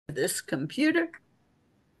this computer.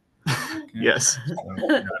 Yes.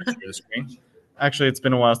 Share the screen. Actually, it's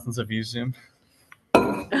been a while since I've used Zoom.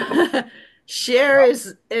 Share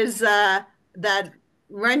is that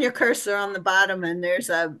run your cursor on the bottom and there's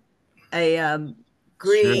a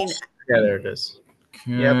green. Yeah, there it is.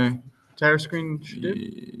 Okay. Yep. Entire screen should do.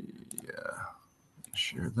 Yeah.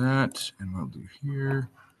 Share that, and we'll do here.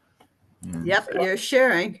 And Yep, you're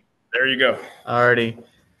sharing. there you go. Alrighty.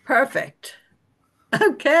 Perfect.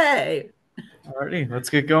 Okay. Alrighty, let's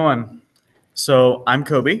get going. So I'm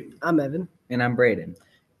Kobe. I'm Evan. And I'm Braden.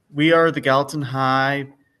 We are the Gallatin High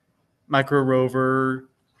Micro Rover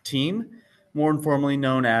team, more informally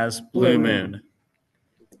known as Blue Moon.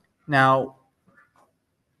 Now,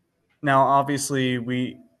 obviously,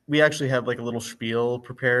 we actually have like a little spiel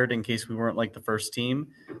prepared in case we weren't like the first team.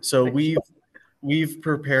 So we've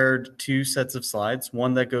prepared two sets of slides,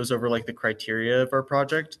 one that goes over like the criteria of our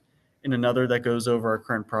project and another that goes over our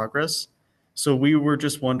current progress. So we were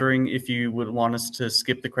just wondering if you would want us to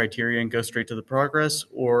skip the criteria and go straight to the progress,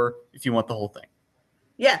 or if you want the whole thing.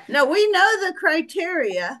 Yeah, no, we know the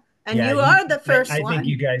criteria, and you are the first one. I think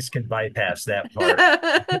you guys can bypass that part.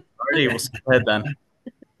 Alrighty, we'll skip ahead then.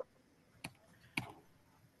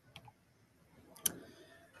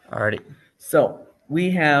 Alrighty. So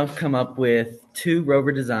we have come up with two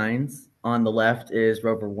rover designs. On the left is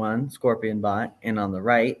Rover 1, Scorpion Bot, and on the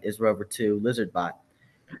right is Rover 2, Lizard Bot.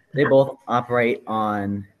 They both operate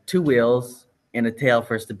on two wheels and a tail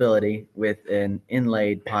for stability with an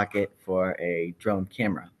inlaid pocket for a drone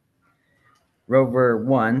camera. Rover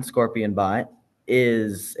 1, Scorpion Bot,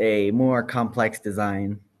 is a more complex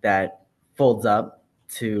design that folds up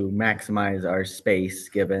to maximize our space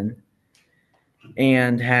given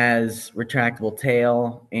and has retractable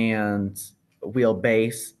tail and wheel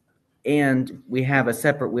base. And we have a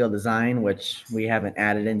separate wheel design, which we haven't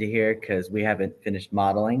added into here because we haven't finished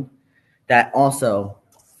modeling. That also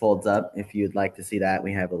folds up. If you'd like to see that,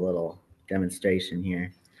 we have a little demonstration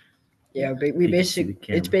here. Yeah, but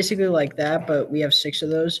it's basically like that, but we have 6 of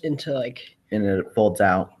those into like. And it folds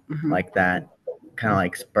out like that, kind of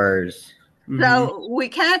like spurs. So we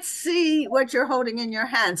can't see what you're holding in your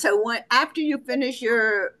hand. So after you finish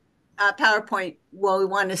your PowerPoint, well, we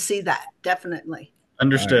want to see that, definitely.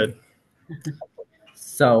 Understood.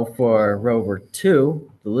 So for Rover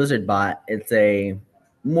 2, the Lizard Bot, it's a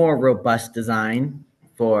more robust design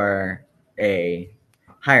for a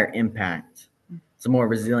higher impact. It's a more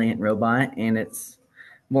resilient robot, and it's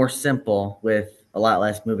more simple with a lot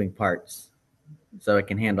less moving parts. So it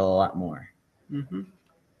can handle a lot more.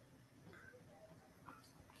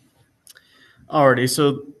 Alrighty,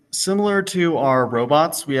 so similar to our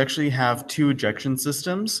robots, we actually have two ejection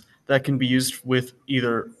systems that can be used with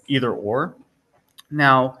either or.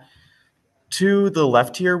 Now, to the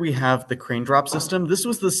left here, we have the crane drop system. This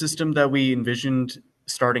was the system that we envisioned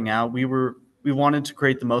starting out. We wanted to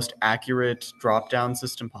create the most accurate drop down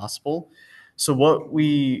system possible. So what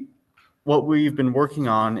we've been working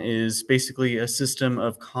on is basically a system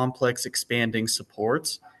of complex expanding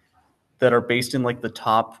supports that are based in like the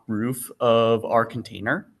top roof of our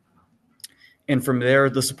container. And from there,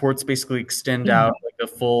 the supports basically extend out like a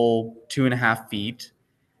full 2.5 feet.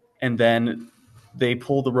 And then they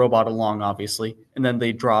pull the robot along, obviously. And then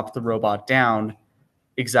they drop the robot down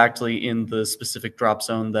exactly in the specific drop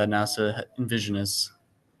zone that NASA envisions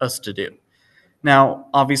us to do. Now,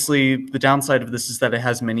 obviously, the downside of this is that it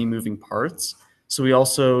has many moving parts. So we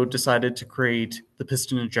also decided to create the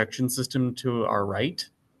piston ejection system to our right,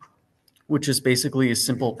 which is basically a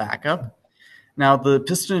simple backup. Now, the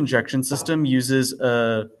piston injection system uses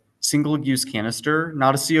a single-use canister,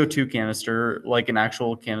 not a CO2 canister, like an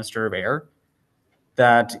actual canister of air,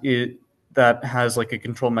 that has like a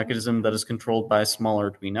control mechanism that is controlled by a small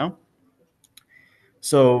Arduino.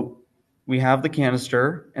 So we have the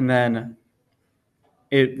canister, and then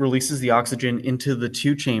it releases the oxygen into the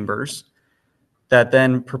two chambers that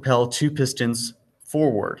then propel two pistons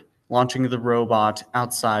forward, launching the robot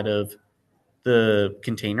outside of the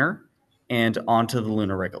container and onto the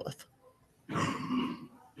lunar regolith.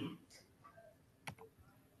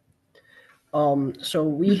 So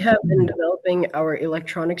we have been developing our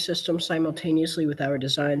electronic system simultaneously with our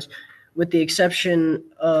designs, with the exception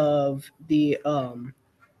of the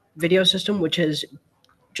video system, which has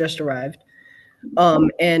just arrived,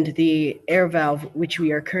 and the air valve, which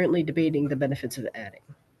we are currently debating the benefits of adding.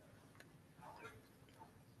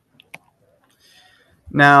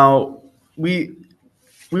 Now, we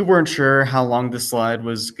weren't sure how long these slides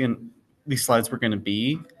were going to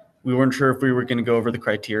be. We weren't sure if we were going to go over the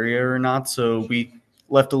criteria or not, so we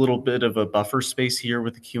left a little bit of a buffer space here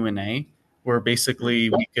with the Q&A, where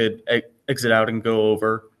basically we could exit out and go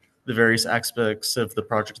over the various aspects of the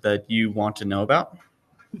project that you want to know about.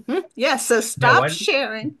 Yeah, so Yeah, stop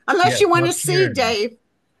sharing unless you want to stop see sharing. Dave.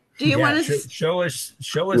 Do you Yeah, want to? show us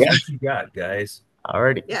Yeah. what you got, guys.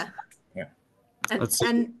 Alrighty. Yeah. Yeah. And Let's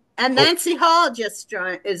see. Nancy Hall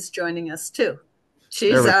is joining us too. There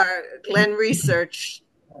She's we go. our Glenn Research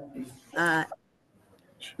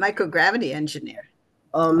microgravity engineer.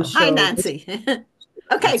 Hi, So Nancy.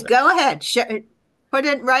 Okay, go ahead. Put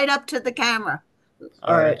it right up to the camera.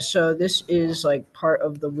 all right, so this is like part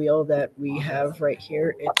of the wheel that we have right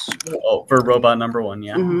here. Oh, for robot number 1,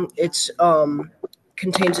 yeah. It's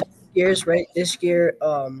contains gears, right? This gear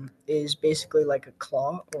is basically like a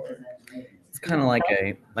claw, or It's kind of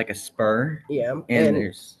like a spur, yeah, and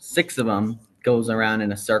there's 6 of them. Goes around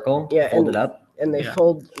in a circle, Yeah, folded up. and they Yeah.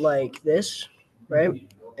 fold like this, right?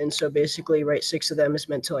 And so basically, right, 6 of them is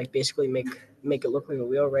meant to like basically make it look like a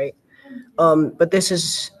wheel, right? But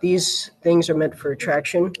these things are meant for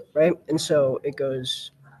traction, right? And so it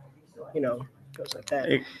goes, goes like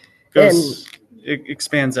that. It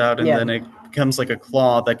expands out, and Yeah. then it becomes like a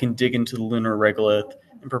claw that can dig into the lunar regolith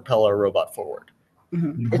and propel our robot forward.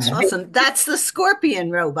 It's Awesome. That's the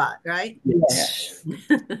scorpion robot, right? yes.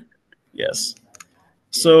 Yes.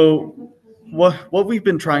 So what we've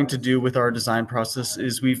been trying to do with our design process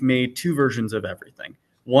is we've made 2 versions of everything.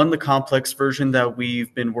 One, the complex version that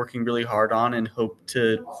we've been working really hard on and hope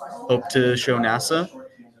to show NASA,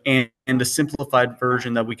 and a simplified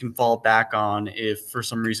version that we can fall back on if for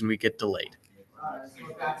some reason we get delayed.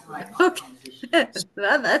 Okay.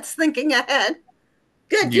 Well, that's thinking ahead.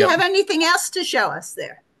 Good. Do you Yep. have anything else to show us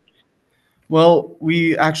there? Well,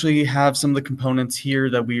 we actually have some of the components here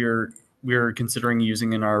that we're considering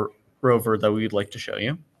using in our rover that we'd like to show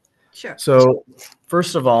you. Sure. So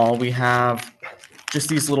first of all, we have just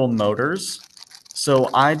these little motors. So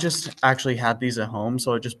I just actually had these at home,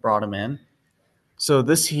 so I just brought them in. So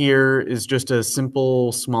this here is just a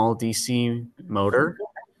simple small DC motor.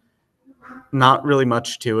 Not really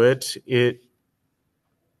much to it. It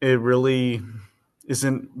really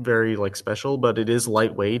isn't very like special, but it is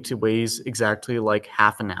lightweight. It weighs exactly like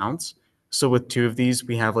half an ounce. So with 2 of these,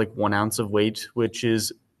 we have like 1 ounce of weight, which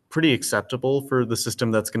is pretty acceptable for the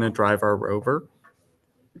system that's going to drive our rover.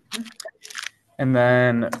 And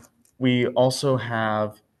then we also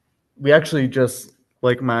we actually just,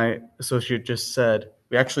 like my associate just said,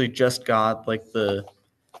 we actually just got like the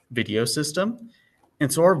video system.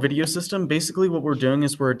 And so our video system, basically what we're doing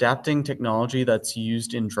is we're adapting technology that's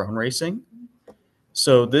used in drone racing.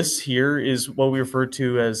 So this here is what we refer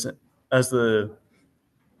to as the,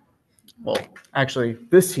 well, actually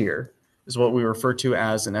this here is what we refer to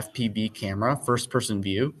as an FPV camera, first person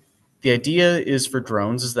view. The idea is for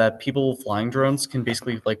drones is that people flying drones can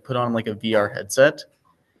basically like put on like a VR headset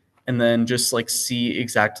and then just like see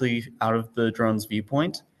exactly out of the drone's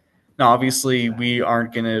viewpoint. Now, obviously, we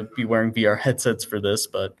aren't going to be wearing VR headsets for this,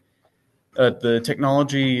 but the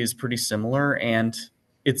technology is pretty similar, and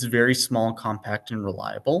it's very small, compact, and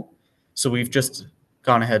reliable. So we've just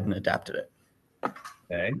gone ahead and adapted it.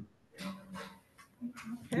 Okay.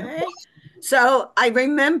 Okay. So I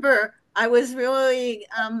remember I was really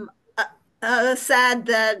sad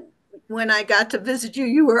that when I got to visit you,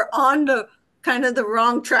 you were on the kind of the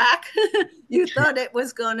wrong track. You thought it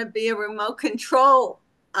was going to be a remote control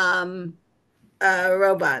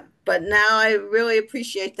robot, but now I really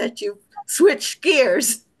appreciate that you switched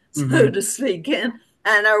gears, so to speak, and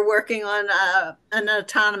are working on an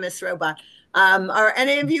autonomous robot. Are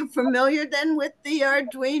any of you familiar then with the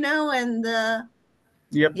Arduino and the?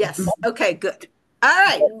 Yep. Yes. Okay, good. All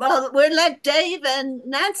right. Well, we'll let Dave and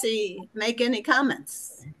Nancy make any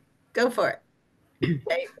comments. Go for it,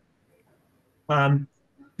 Dave.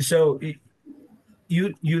 So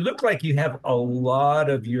you look like you have a lot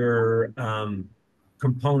of your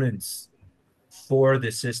components for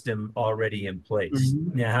the system already in place.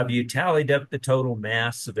 Now, have you tallied up the total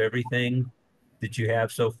mass of everything that you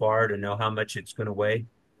have so far to know how much it's going to weigh?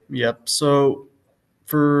 Yep. So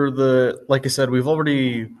for like I said, we've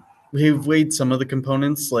weighed some of the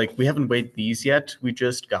components. Like we haven't weighed these yet. We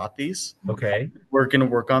just got these. Okay. We're going to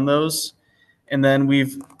work on those. And then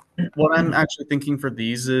what I'm actually thinking for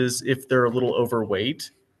these is if they're a little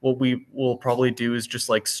overweight, what we will probably do is just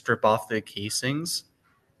like strip off the casings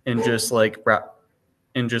and just like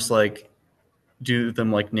do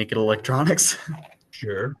them like naked electronics.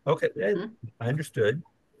 Sure. Okay. I understood.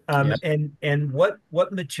 Yeah. And what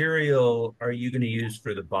material are you going to use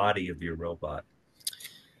for the body of your robot?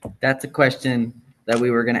 That's a question that we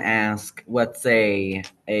were going to ask. What's a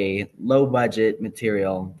low budget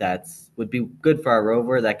material would be good for our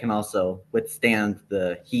rover that can also withstand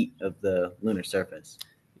the heat of the lunar surface?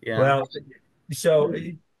 Yeah. Well, so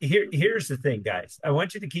here's the thing, guys. I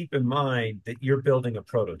want you to keep in mind that you're building a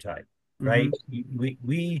prototype, Mm-hmm. right?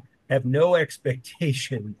 We have no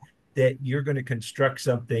expectation that you're going to construct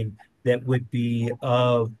something that would be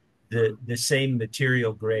of the same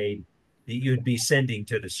material grade that you'd be sending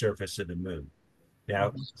to the surface of the moon.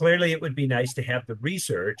 Now, clearly, it would be nice to have the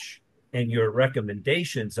research and your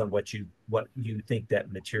recommendations on what you think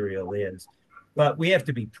that material is, but we have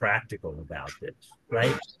to be practical about this,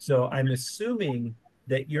 right? So I'm assuming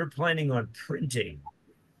that you're planning on printing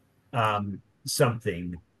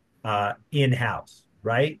something in-house,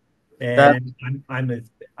 right? That And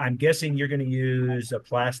I'm guessing you're going to use a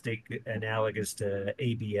plastic analogous to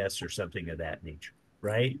ABS or something of that nature,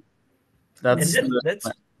 right? And that's that, the that's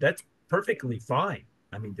that's perfectly fine.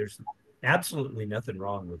 I mean, there's absolutely nothing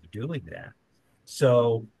wrong with doing that.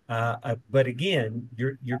 So, but again,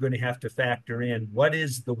 you're going to have to factor in what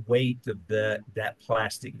is the weight of that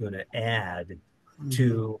plastic going to add Mhm.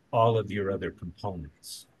 to all of your other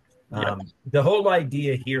components. Yeah. The whole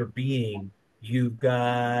idea here being you've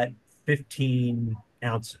got 15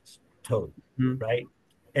 ounces total, Mhm. right?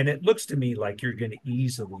 And it looks to me like you're going to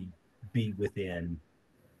easily be within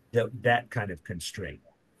that kind of constraint.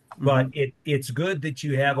 But Mhm. it's good that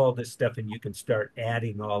you have all this stuff and you can start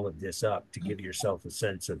adding all of this up to give yourself a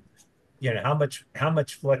sense of, how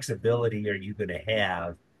much flexibility are you going to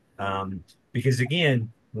have? Because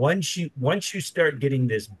again, once you start getting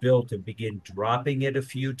this built and begin dropping it a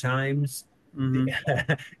few times,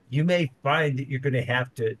 Mhm. you may find that you're going to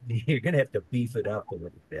have to beef it up a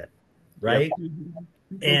little bit, Yep. right? Mhm.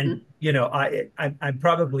 And I'm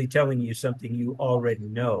probably telling you something you already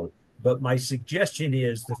know, but my suggestion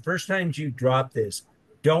is the first times you drop this,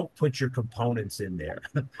 don't put your components in there.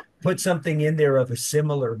 Put something in there of a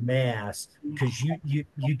similar mass because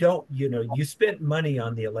you don't, you spent money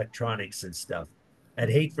on the electronics and stuff. I'd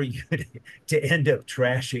hate for you to end up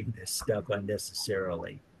trashing this stuff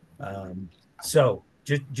unnecessarily. Um, so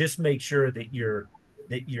just make sure that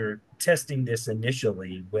you're testing this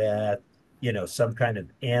initially with some kind of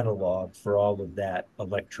analog for all of that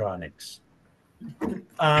electronics.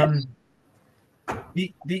 Um,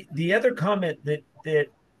 the other comment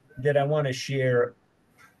that I want to share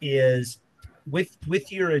is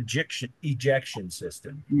with your ejection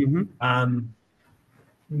system. Mhm. Um,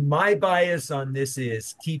 my bias on this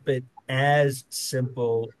is keep it as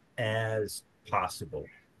simple as possible.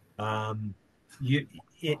 Um, you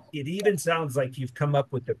it even sounds like you've come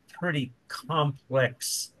up with a pretty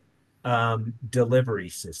complex delivery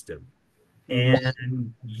system. Mhm.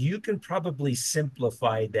 And you can probably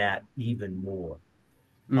simplify that even more.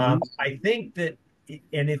 Mhm. I think that,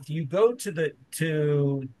 and if you go to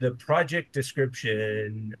the project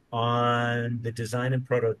description on the design and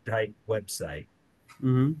prototype website,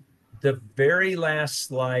 Mhm. the very last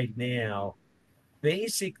slide now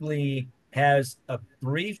basically has a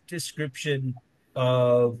brief description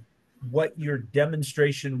of what your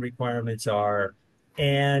demonstration requirements are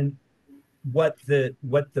and what the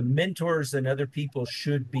mentors and other people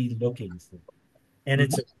should be looking for. And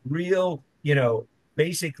it's Mhm. a real,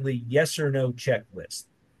 basically yes or no checklist.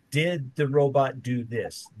 Did the robot do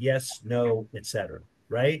this? Yes, no, etc.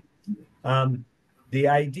 Right? Um, the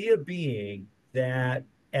idea being that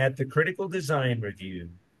at the critical design review,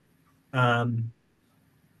 um,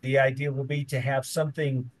 the idea will be to have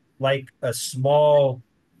something like a small,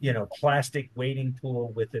 plastic wading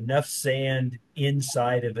pool with enough sand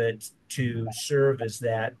inside of it to serve as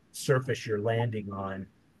that surface you're landing on,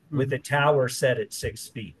 with Mhm. a tower set at 6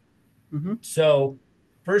 feet. Mhm. So,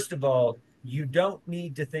 first of all, you don't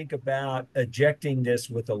need to think about ejecting this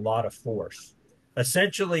with a lot of force.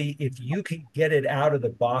 Essentially, if you can get it out of the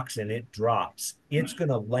box and it drops, it's going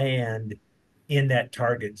to land in that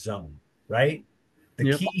target zone, right? The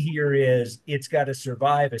Yep. key here is it's got to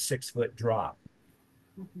survive a 6 foot drop.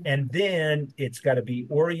 And then it's got to be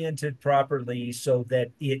oriented properly so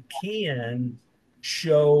that it can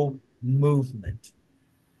show movement.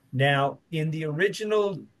 Now, in the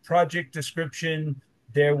original project description,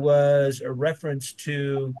 there was a reference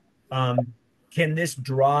to, um, can this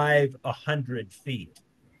drive 100 feet?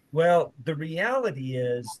 Well, the reality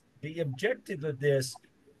is the objective of this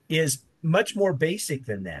is much more basic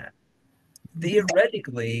than that.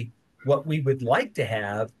 Theoretically, what we would like to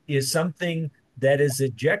have is something that is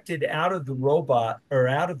ejected out of the robot or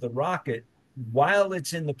out of the rocket while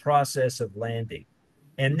it's in the process of landing.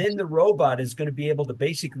 And then the robot is going to be able to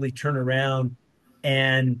basically turn around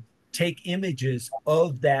and take images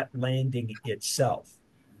of that landing itself,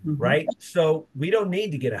 Mhm. right? So we don't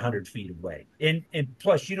need to get 100 feet away. And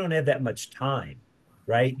plus, you don't have that much time,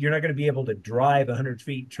 right? You're not going to be able to drive 100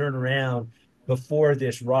 feet, turn around before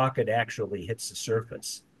this rocket actually hits the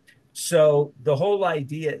surface. So the whole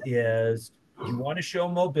idea is you want to show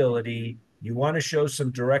mobility, you want to show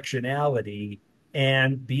some directionality,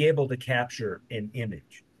 and be able to capture an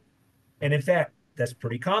image. And in fact, that's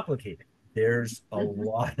pretty complicated. There's a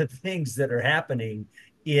lot of things that are happening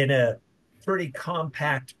in a pretty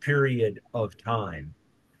compact period of time.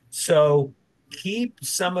 So keep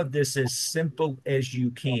some of this as simple as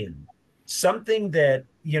you can. Something that,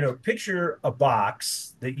 picture a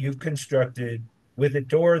box that you've constructed with a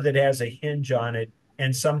door that has a hinge on it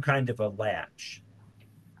and some kind of a latch.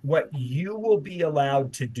 What you will be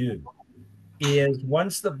allowed to do is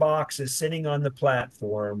once the box is sitting on the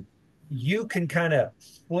platform, you can kind of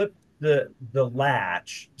flip the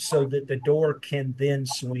latch so that the door can then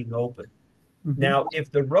swing open. Mm-hmm. Now,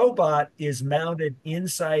 if the robot is mounted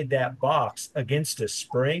inside that box against a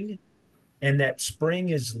spring and that spring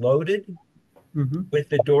is loaded Mm-hmm. with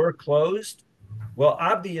the door closed, well,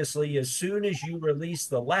 obviously, as soon as you release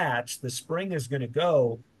the latch, the spring is going to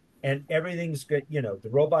go and everything's good. The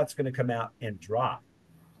robot's going to come out and drop.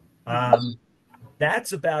 Um,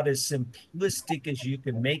 that's about as simplistic as you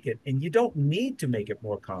can make it, and you don't need to make it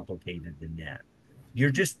more complicated than that.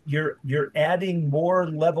 You're adding more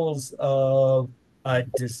levels of a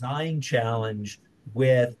design challenge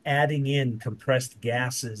with adding in compressed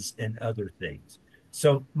gases and other things.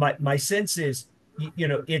 So my sense is,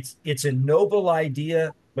 it's a noble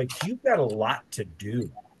idea, but you've got a lot to do,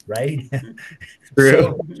 right?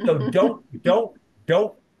 True. So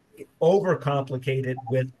don't overcomplicate it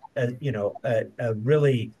with a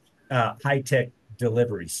really high tech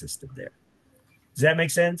delivery system there. Does that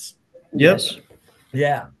make sense? Yep. Yes.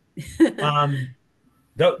 Yeah. Um,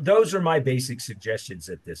 those are my basic suggestions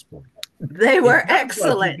at this point. They It were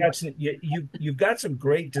sounds like excellent. you've got some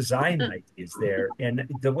great design ideas there, and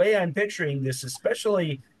the way I'm picturing this,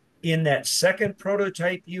 especially in that second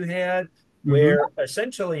prototype you had, Mm-hmm. where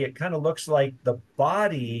essentially it kind of looks like the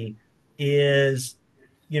body is,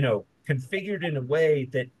 configured in a way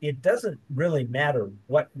that it doesn't really matter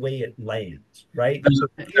what way it lands, right? The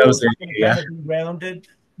That wheels was are it. going to Yeah. kind of be rounded.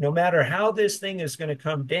 No matter how this thing is going to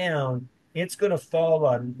come down, it's going to fall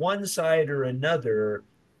on one side or another,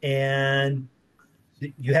 and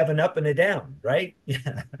you have an up and a down, right?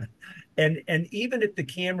 Yeah. And even if the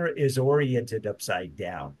camera is oriented upside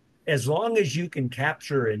down, as long as you can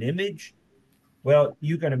capture an image, well,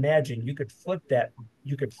 you can imagine you could flip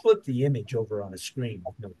the image over on a screen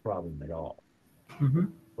with no problem at all, Mm-hmm.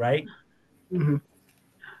 right? Hmm.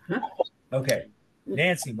 Okay.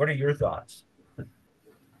 Nancy, what are your thoughts?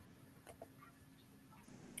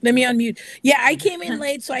 Let me unmute. Yeah, I came in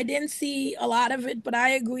late, so I didn't see a lot of it, but I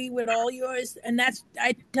agree with all yours. And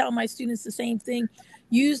I tell my students the same thing.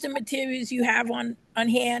 Use the materials you have on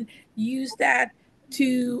hand. Use that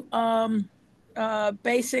to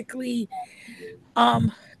basically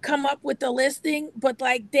um come up with the listing. But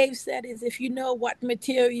like Dave said, is if you know what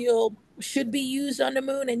material should be used on the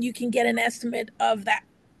moon and you can get an estimate of that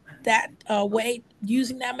weight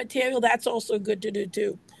using that material, that's also good to do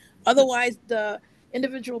too. Otherwise, the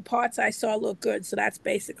individual parts I saw look good, so that's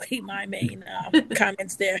basically my main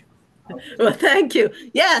comments there. Well, thank you.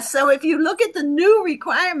 Yeah, so if you look at the new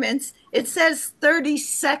requirements, it says 30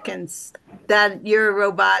 seconds that your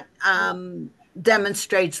robot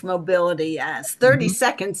demonstrates mobility as 30 Mm-hmm.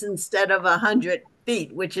 seconds instead of 100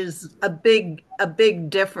 feet, which is a big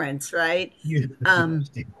difference, right? You, Um,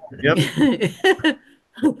 Yep.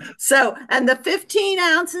 so, and the 15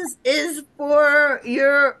 ounces is for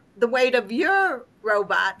the weight of your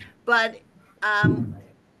robot, but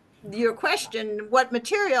your question, what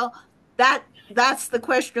material, that's the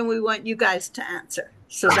question we want you guys to answer.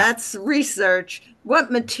 So that's research.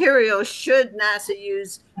 What material should NASA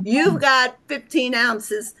use? You've got 15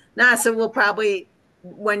 ounces. NASA will probably,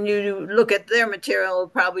 when you look at their material, will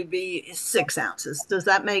probably be 6 ounces. Does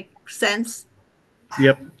that make sense?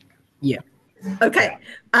 Yep. Yeah. Okay.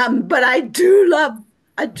 But I do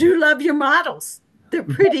love your models. They're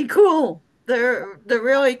pretty cool. They're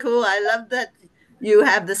really cool. I love that you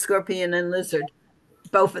have the scorpion and lizard,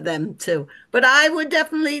 both of them too. But I would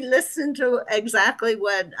definitely listen to exactly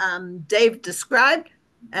what Dave described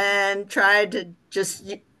and try to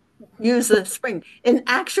just use the spring. In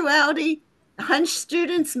actuality, Hunch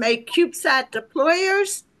students make CubeSat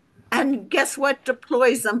deployers, and guess what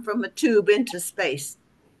deploys them from a tube into space?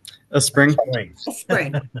 A spring. A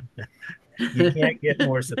spring. you can't get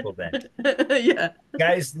more simple than that. Yeah.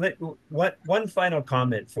 Guys, one final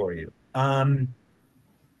comment for you.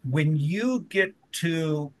 When you get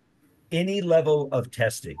to any level of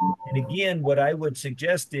testing, and again, what I would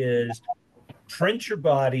suggest is print your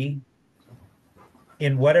body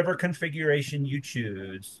in whatever configuration you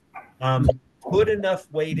choose. put enough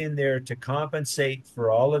weight in there to compensate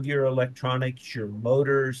for all of your electronics, your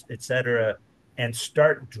motors, etc., and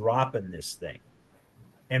start dropping this thing.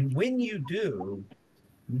 And when you do,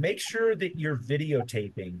 make sure that you're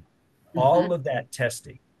videotaping all of that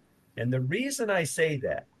testing. And the reason I say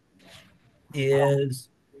that is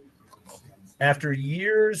after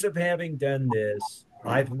years of having done this,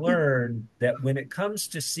 I've learned that when it comes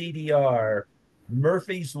to CDR,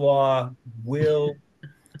 Murphy's Law will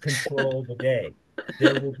control the day.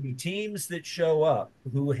 There will be teams that show up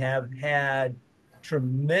who have had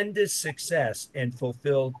tremendous success and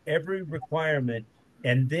fulfilled every requirement.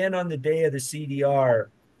 And then on the day of the CDR,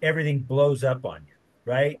 everything blows up on you,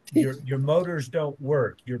 right? Your motors don't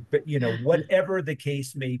work. Whatever the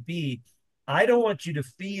case may be. I don't want you to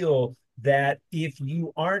feel that if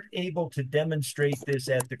you aren't able to demonstrate this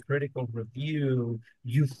at the critical review,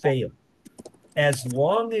 you fail. As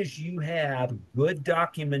long as you have good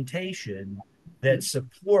documentation that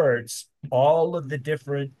supports all of the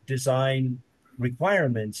different design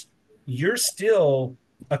requirements, you're still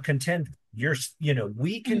a contender.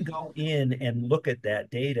 We can go in and look at that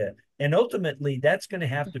data, and ultimately that's going to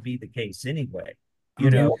have to be the case anyway.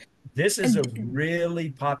 This is a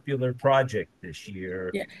really popular project this year.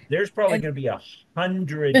 Yeah. There's probably going to be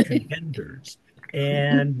 100 contenders,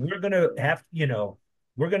 and we're going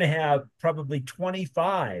to have probably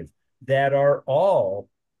 25 that are all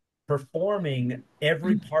performing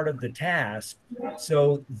every part of the task.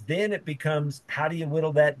 So then it becomes, how do you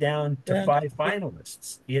whittle that down to 5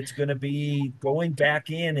 finalists? It's going to be going back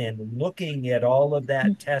in and looking at all of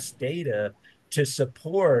that test data to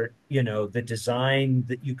support, the design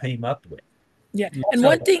that you came up with. Yeah. And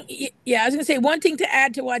one thing, I was going to say one thing to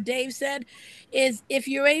add to what Dave said is if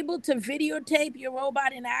you're able to videotape your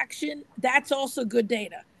robot in action, that's also good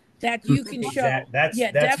data that you can show.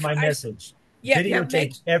 That's my message.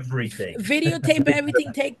 Videotape everything. Videotape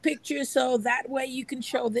everything, take pictures, so that way you can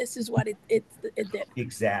show this is what it did.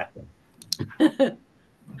 Exactly.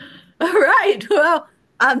 All right. Well,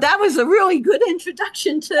 that was a really good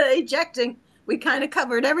introduction to ejecting. We kind of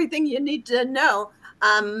covered everything you need to know.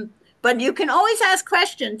 But you can always ask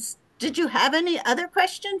questions. Did you have any other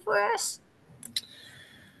question for us?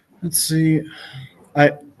 Let's see.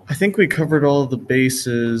 I think we covered all of the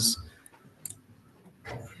bases.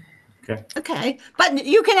 Okay. Okay. But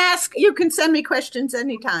you can send me questions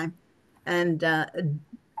anytime. And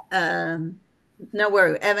no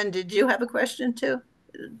worry. Evan, did you have a question too?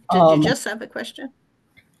 Did you just have a question?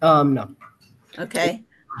 No. Okay.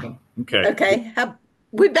 Okay.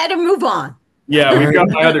 We better move on. Yeah, we've got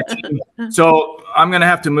my other team. So I'm going to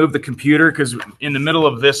have to move the computer because in the middle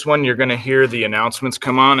of this one, you're going to hear the announcements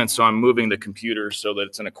come on. And so I'm moving the computer so that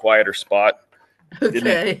it's in a quieter spot.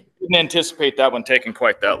 Okay. Didn't anticipate that one taking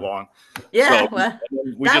quite that long. Yeah, So well,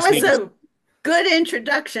 that was a good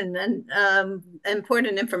introduction and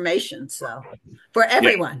important information. So for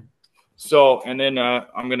everyone. Yeah. So, and then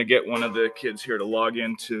I'm going to get one of the kids here to log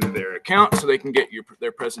into their account so they can get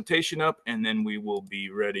their presentation up, and then we will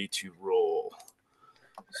be ready to roll.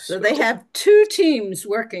 So they have 2 teams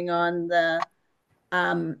working on the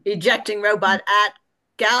ejecting robot at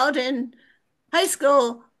Gallatin High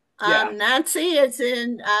School. Nancy is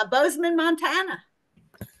in Bozeman, Montana.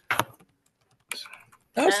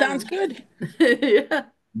 Oh, sounds good. Yeah.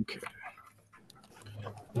 Okay.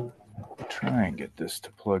 Try and get this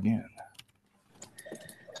to plug in.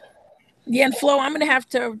 Yeah, and Flo, I'm going to have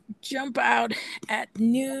to jump out at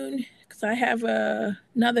noon because I have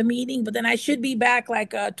another meeting, but then I should be back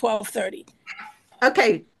like 12:30.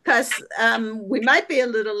 Okay, because we might be a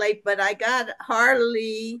little late, but I got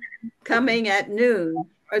Harley coming at noon.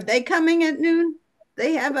 Are they coming at noon?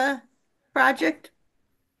 They have a project?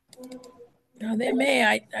 No, they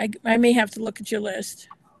may. I may have to look at your list.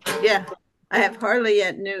 Yeah, I have Harley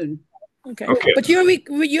at noon. Okay. But you're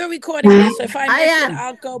recording this, so if I miss it,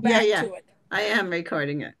 I'll go back to it. I am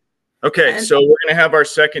recording it. Okay, so we're going to have our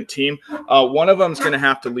second team. One of them's going to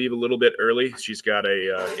have to leave a little bit early. She's got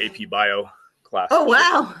a AP Bio class. Oh,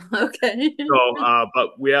 wow. Okay. So,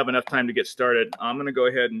 but we have enough time to get started. I'm going to go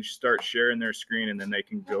ahead and start sharing their screen, and then they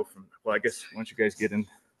can go from. Well, I guess once you guys get in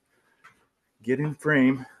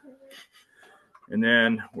frame, and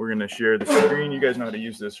then we're going to share the screen. You guys know how to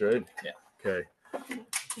use this, right? Yeah. Okay.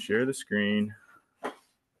 Share the screen.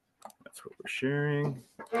 That's what we're sharing.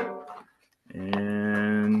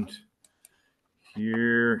 And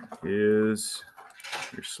here is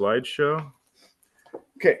your slideshow.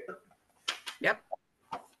 Okay. Yep.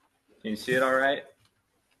 Can you see it all right?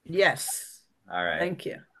 Yes. All right. Thank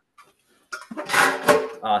you.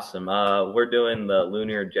 Awesome. We're doing the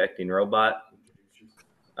lunar ejecting robot.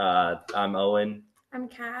 I'm Owen. I'm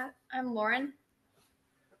Kat. I'm Lauren.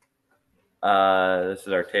 This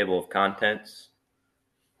is our table of contents.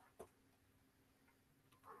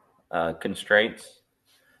 Constraints.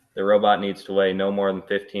 The robot needs to weigh no more than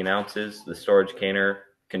 15 ounces. The storage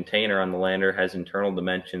container on the lander has internal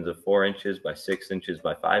dimensions of 4 inches by 6 inches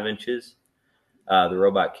by 5 inches. The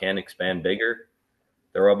robot can expand bigger.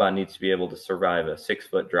 The robot needs to be able to survive a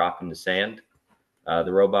 6-foot drop into sand.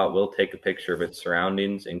 The robot will take a picture of its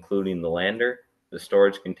surroundings, including the lander. The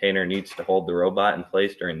storage container needs to hold the robot in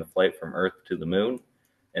place during the flight from Earth to the moon,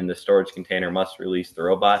 and the storage container must release the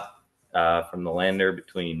robot from the lander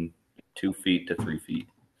between 2 feet to 3 feet.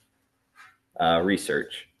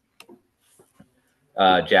 Research.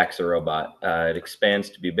 Jack's a robot. It expands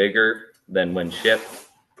to be bigger than when shipped.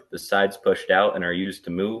 The sides pushed out and are used to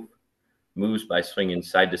move. Moves by swinging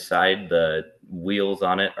side to side. The wheels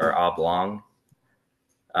on it are oblong.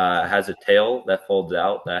 Has a tail that folds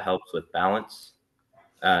out that helps with balance.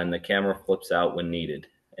 And the camera flips out when needed.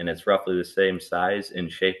 And it's roughly the same size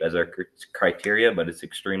and shape as our criteria, but it's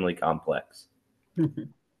extremely complex.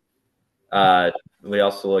 We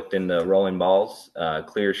also looked into rolling balls.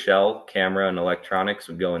 Clear shell, camera, and electronics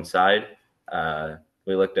would go inside.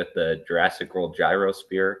 We looked at the Jurassic World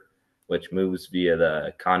gyrosphere, which moves via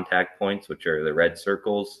the contact points, which are the red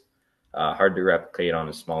circles. Hard to replicate on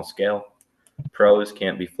a small scale. Pros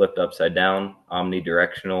can't be flipped upside down.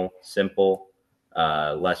 Omnidirectional, simple.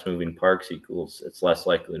 Less moving parts equals it's less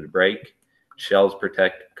likely to break. Shells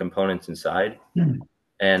protect components inside.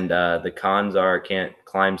 And the cons are can't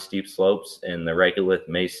climb steep slopes, and the regolith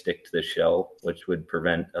may stick to the shell, which would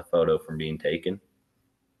prevent a photo from being taken.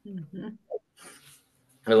 Mm-hmm.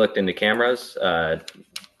 I looked into cameras.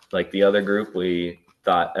 Like the other group, we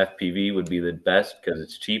thought FPV would be the best because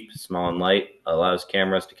it's cheap, small, and light, allows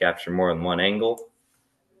cameras to capture more than one angle.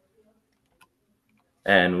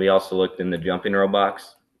 And we also looked into jumping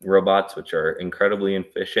robots, which are incredibly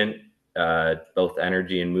efficient. Both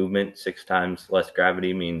energy and movement. 6 times less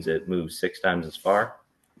gravity means it moves 6 times as far.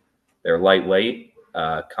 They're lightweight.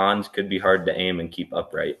 Cons could be hard to aim and keep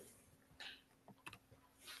upright.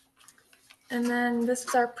 And then this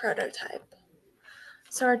is our prototype.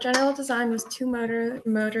 So our general design was 2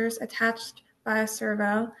 motors attached by a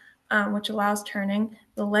servo, which allows turning.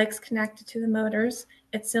 The legs connected to the motors.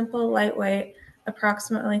 It's simple, lightweight,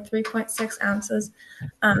 approximately 3.6 ounces.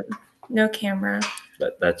 No camera.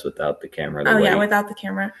 But that's without the camera. Yeah, without the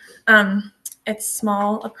camera. It's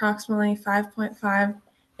small, approximately 5.5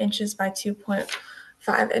 inches by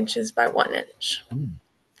 2.5 inches by 1 inch.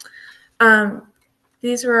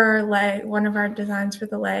 These were one of our designs for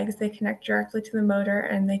the legs. They connect directly to the motor,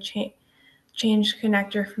 and they change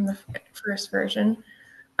connector from the first version.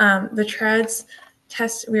 The treads,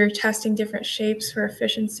 we were testing different shapes for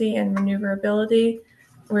efficiency and maneuverability.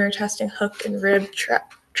 We were testing hook and rib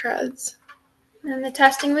treads. And the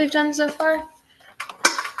testing we've done so far.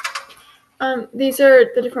 These are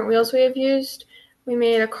the different wheels we have used. We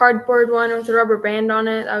made a cardboard one with a rubber band on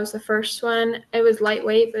it. That was the first one. It was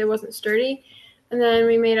lightweight, but it wasn't sturdy. And then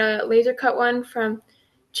we made a laser cut one from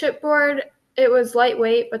chipboard. It was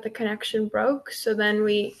lightweight, but the connection broke. So then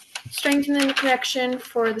we strengthened the connection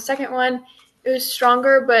for the second one. It was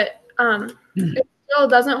stronger, but it still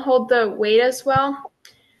doesn't hold the weight as well.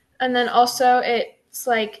 And then also it's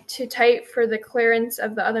like too tight for the clearance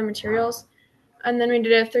of the other materials. And then we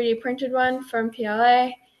did a 3D printed one from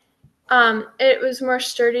PLA. It was more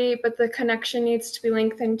sturdy, but the connection needs to be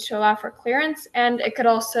lengthened to allow for clearance, and it could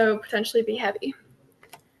also potentially be heavy.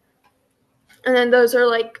 And then those are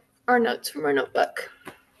like our notes from our notebook.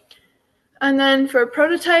 And then for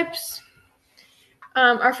prototypes,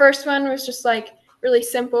 our first one was just like really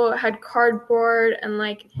simple. It had cardboard and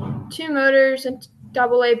like 2 motors and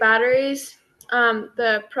AA batteries.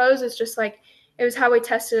 The pros is just like, it was how we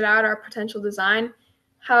tested out our potential design.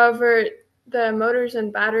 However, the motors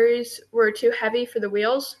and batteries were too heavy for the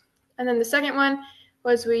wheels. And then the second one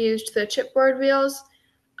was we used the chipboard wheels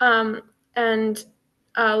and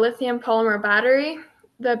lithium polymer battery.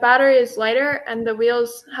 The battery is lighter and the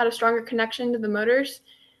wheels had a stronger connection to the motors.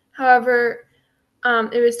 However,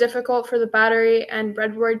 it was difficult for the battery and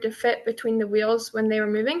breadboard to fit between the wheels when they were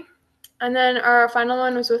moving. And then our final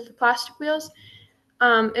one was with the plastic wheels.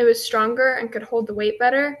 It was stronger and could hold the weight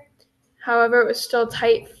better. However, it was still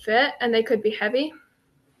tight fit and they could be heavy.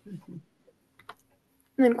 And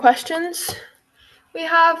then questions we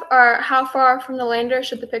have are: how far from the lander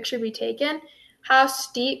should the picture be taken? How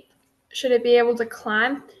steep should it be able to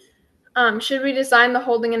climb? Should we design the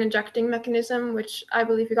holding and ejecting mechanism, which I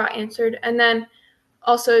believe you got answered. And then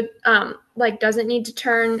also, like, does it need to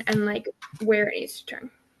turn, and like where it needs to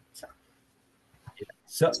turn?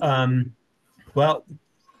 So, well,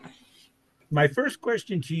 my first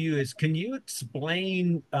question to you is, can you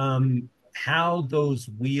explain how those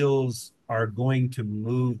wheels are going to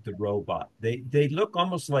move the robot? They look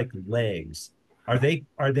almost like legs. Are they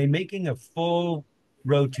making a full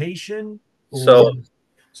rotation or So,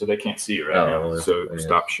 So they can't see it right now. oh, So yeah.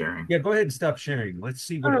 stop sharing. yeah, go ahead and stop sharing. Let's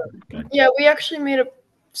see what it looks like. Yeah, we actually made a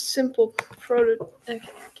simple prototype.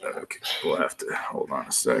 Okay, we'll have to hold on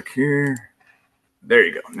a sec here. There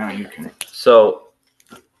you go. Now you can. So,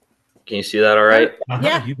 can you see that all right?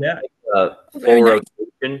 Yeah. You bet. Full Very nice.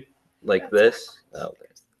 rotation like this. Oh,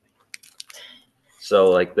 so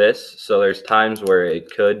like this. So there's times where it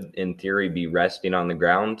could, in theory, be resting on the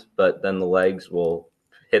ground, but then the legs will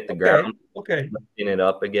hit the ground, Okay. lifting it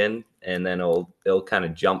up again, and then it'll kind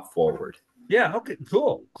of jump forward. Yeah. Okay.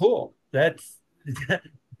 Cool.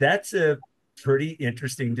 That's a pretty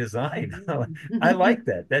interesting design. I like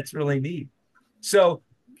that. That's really neat. So,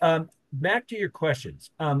 back to your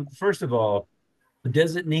questions. First of all,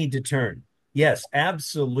 does it need to turn? Yes,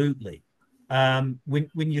 absolutely. When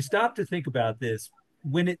you stop to think about this,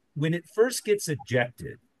 when it first gets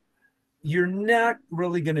ejected, you're not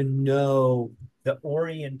really going to know the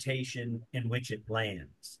orientation in which it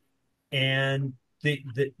lands. And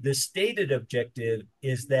the stated objective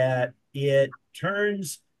is that it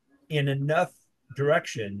turns in enough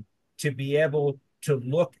direction to be able to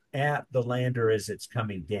look at the lander as it's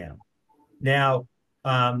coming down. Now,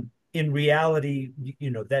 in reality,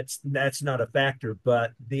 that's not a factor,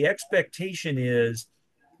 but the expectation is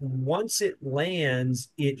once it lands,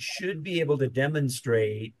 it should be able to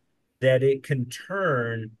demonstrate that it can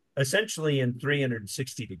turn essentially in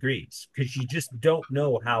 360 degrees because you just don't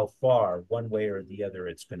know how far one way or the other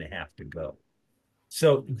it's going to have to go.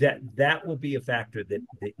 So that will be a factor that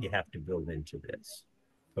you have to build into this.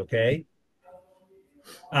 Okay.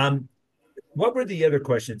 What were the other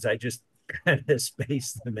questions? I just kind of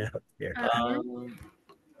spaced them out there. I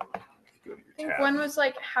think one was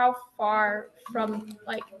like how far from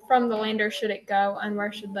the lander should it go, and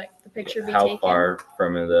where should like the picture be How taken? far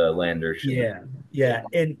from the lander should Yeah.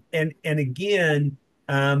 And again,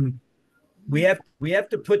 we have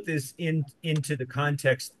to put this into the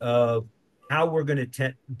context of how we're going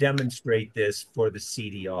to demonstrate this for the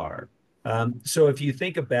CDR. So if you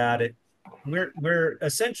think about it, we're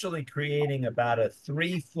essentially creating about a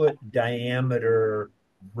 3-foot diameter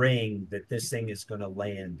ring that this thing is going to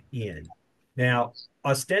land in. Now,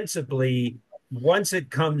 ostensibly, once it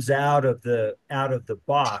comes out of the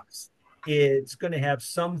box, it's going to have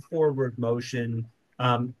some forward motion.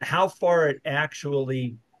 How far it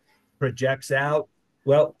actually projects out,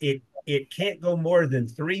 well, it can't go more than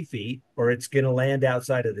 3 feet, or it's going to land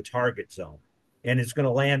outside of the target zone, and it's going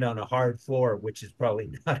to land on a hard floor, which is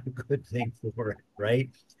probably not a good thing for it, right?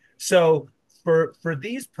 So for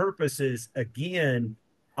these purposes, again,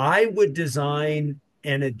 I would design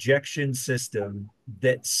an ejection system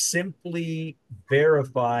that simply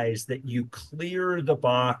verifies that you clear the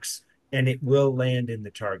box and it will land in the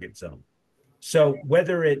target zone. So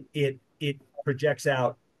whether it projects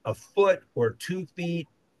out a foot or 2 feet,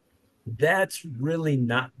 that's really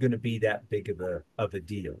not going to be that big of a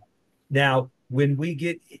deal. Now,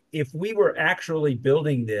 if we were actually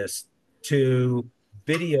building this to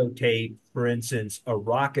videotape, for instance, a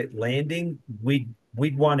rocket landing, we'd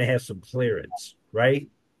want to have some clearance, right?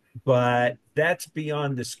 But that's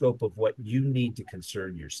beyond the scope of what you need to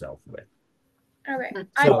concern yourself with. Okay.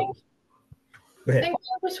 So, go I ahead. think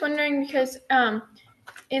I was wondering because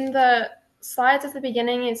in the slides at the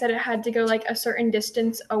beginning, it said it had to go like a certain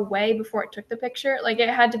distance away before it took the picture. Like it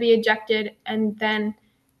had to be ejected and then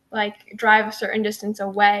like drive a certain distance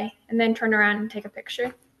away and then turn around and take a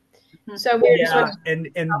picture. So we were just Yeah,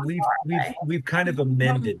 wondering and we've kind of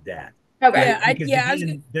amended that. okay. Because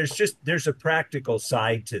again, there's a practical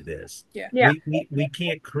side to this. Yeah. Yeah. We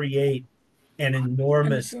can't create an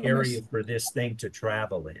enormous area for this thing to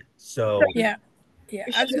travel in. So Yeah.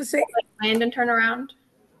 I was gonna say like land and turn around.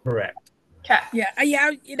 correct. Okay.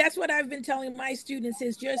 Yeah. That's what I've been telling my students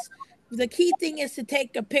is just the key thing is to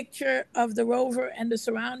take a picture of the rover and the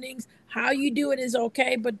surroundings. How you do it is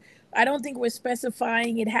okay, but I don't think we're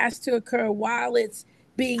specifying it has to occur while it's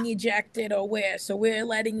being ejected or where. So we're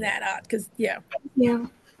letting that out because Yeah.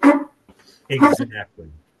 Exactly.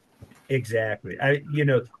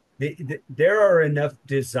 There are enough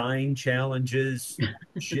design challenges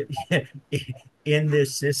in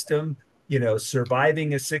this system,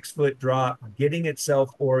 surviving a 6-foot drop, getting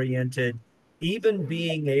itself oriented, even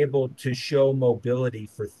being able to show mobility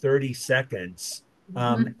for 30 seconds,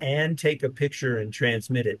 and take a picture and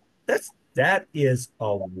transmit it. That is a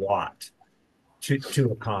lot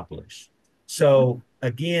to accomplish. So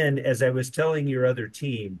again, as I was telling your other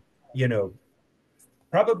team,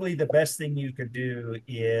 probably the best thing you could do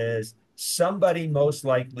is somebody most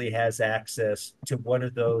likely has access to one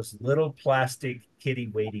of those little plastic kitty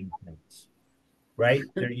waiting pools, right?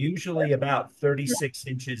 They're usually about 36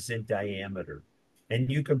 inches in diameter.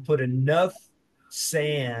 And you can put enough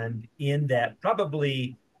sand in that,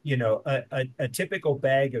 probably, a typical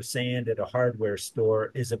bag of sand at a hardware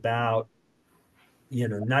store is about,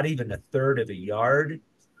 not even a third of a yard.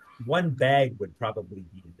 One bag would probably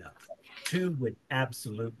be enough. Two would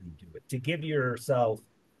absolutely do it to give yourself,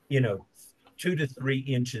 you know, 2 to 3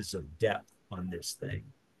 inches of depth on this thing.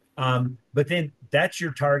 But then that's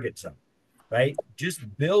your target zone, right? Just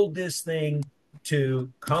build this thing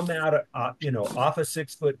to come out of, off a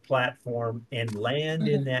 6 foot platform and land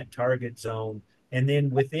in that target zone. And then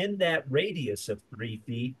within that radius of 3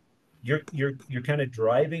 feet, you're kind of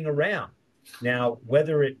driving around. Now,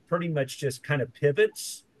 whether it pretty much just kind of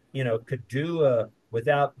pivots, could do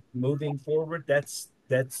without moving forward, that's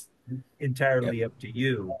entirely up to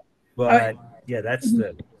you. All right. But yeah, that's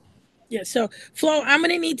the Yeah. So, Flo, I'm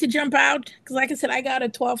gonna need to jump out because, like I said, I got a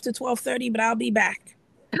 12 to 12:30, but I'll be back.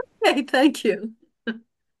 Hey, thank you.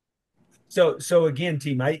 so again,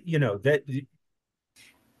 team, that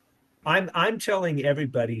I'm telling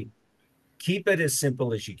everybody, keep it as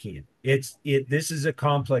simple as you can. This is a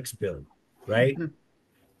complex build, right?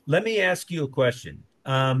 Let me ask you a question.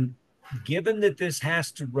 Given that this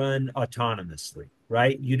has to run autonomously,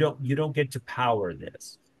 right? You don't get to power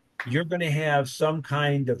this. You're going to have some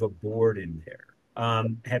kind of a board in there.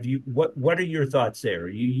 What are your thoughts there? Are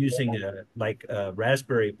you using a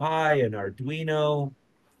Raspberry Pi, an Arduino?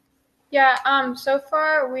 Yeah, so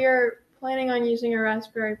far we are planning on using a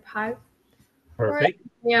Raspberry Pi for it. Perfect.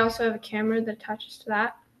 We also have a camera that attaches to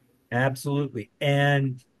that. Absolutely.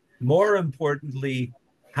 And more importantly,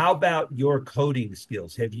 how about your coding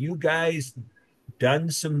skills? Have you guys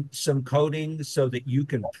done some coding so that you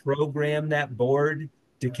can program that board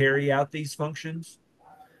to carry out these functions?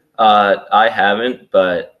 I haven't,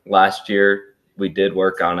 but last year we did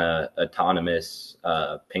work on a autonomous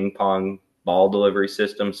ping pong ball delivery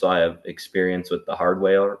system, so I have experience with the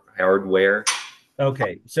hardware.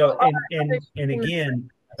 Okay, so and again,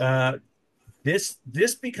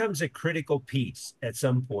 this becomes a critical piece at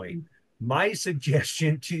some point. My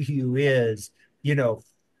suggestion to you is,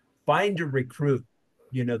 find a recruit.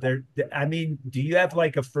 I mean, do you have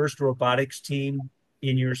like a FIRST robotics team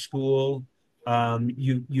in your school?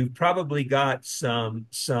 You've probably got some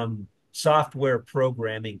software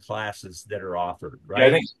programming classes that are offered, Yeah,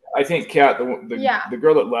 right? I think Kat, Yeah. the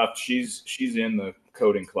girl that left, she's in the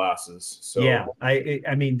coding classes. So Yeah,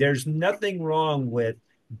 I mean, there's nothing wrong with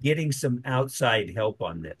getting some outside help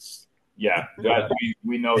on this. yeah,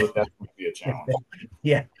 we know that that's going to be a challenge.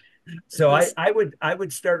 Yeah. So I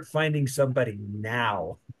would start finding somebody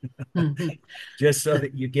now, just so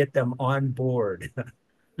that you get them on board.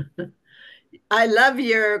 I love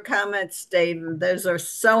your comments, Dave. Those are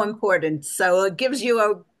so important. So it gives you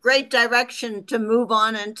a great direction to move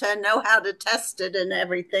on and to know how to test it and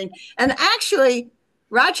everything. And actually,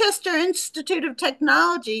 Rochester Institute of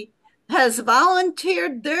Technology has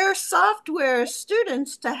volunteered their software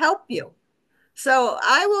students to help you. So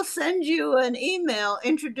I will send you an email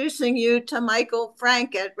introducing you to Michael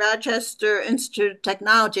Frank at Rochester Institute of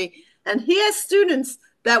Technology. And he has students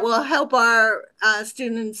that will help our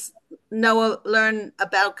students learn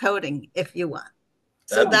about coding if you want.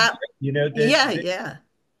 So that, yeah, yeah.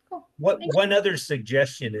 Cool. One other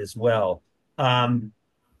suggestion as well.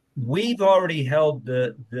 We've already held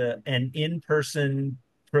an in-person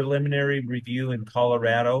preliminary review in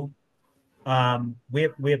Colorado. We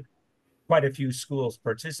have quite a few schools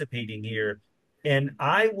participating here. And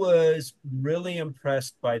I was really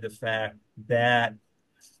impressed by the fact that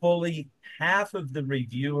fully half of the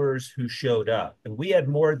reviewers who showed up, and we had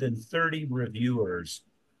more than 30 reviewers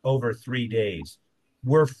over 3 days,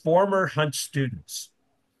 were former HUNCH students,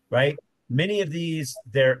 right? Many of these,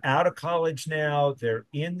 they're out of college now, they're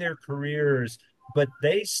in their careers, but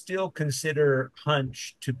they still consider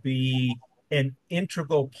HUNCH to be an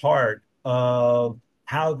integral part of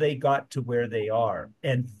how they got to where they are.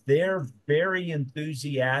 And they're very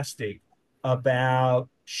enthusiastic about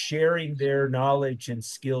sharing their knowledge and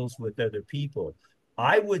skills with other people.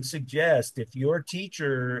 I would suggest if your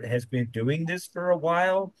teacher has been doing this for a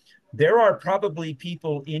while, there are probably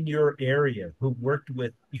people in your area who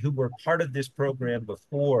were part of this program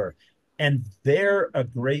before, and they're a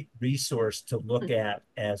great resource to look at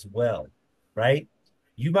as well, right?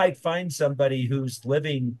 You might find somebody who's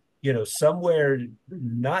living, somewhere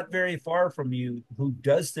not very far from you who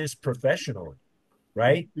does this professionally,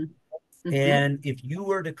 right? Mm-hmm. And if you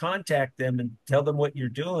were to contact them and tell them what you're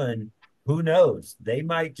doing, who knows? They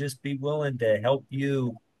might just be willing to help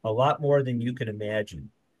you a lot more than you can imagine.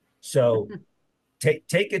 So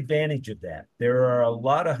take advantage of that. There are a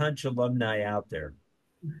lot of Hunch alumni out there.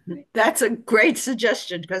 That's a great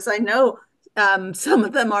suggestion because I know some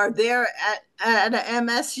of them are there at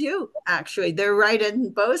MSU. Actually, they're right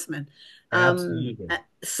in Bozeman. Absolutely.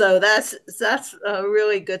 So that's a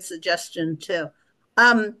really good suggestion too.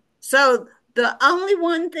 So the only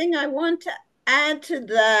one thing I want to add to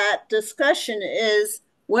that discussion is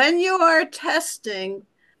when you are testing,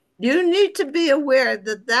 you need to be aware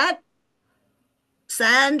that that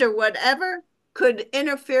sand or whatever could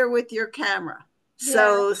interfere with your camera.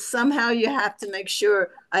 So Yeah. somehow you have to make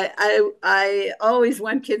sure. I always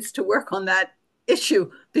want kids to work on that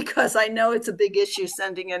issue because I know it's a big issue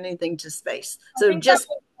sending anything to space. I So think that just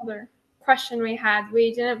was another question we had.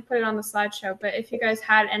 We didn't put it on the slideshow, but if you guys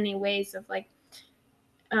had any ways of like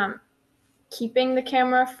keeping the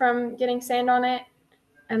camera from getting sand on it,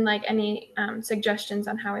 and like any suggestions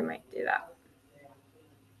on how we might do that.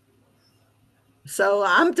 so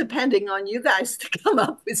I'm depending on you guys to come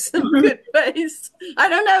up with some good ways. I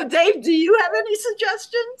don't know, Dave, do you have any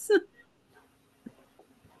suggestions?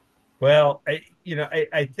 Well,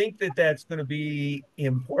 I think that that's going to be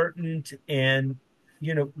important. And,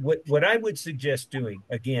 what I would suggest doing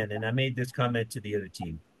again, and I made this comment to the other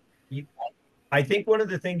team, I think one of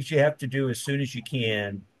the things you have to do as soon as you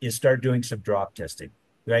can is start doing some drop testing,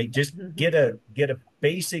 right? Just get a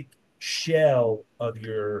basic shell of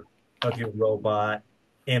your robot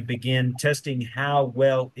and begin testing how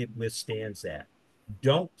well it withstands that.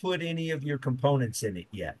 Don't put any of your components in it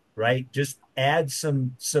yet, right? Just add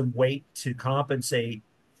some weight to compensate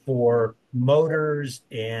for motors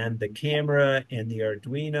and the camera and the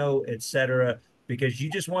Arduino, etc. Because you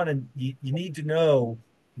just want to you need to know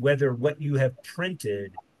whether what you have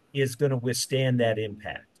printed is going to withstand that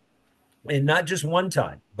impact. And not just one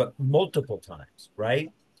time, but multiple times,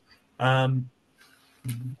 right?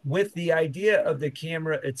 With the idea of the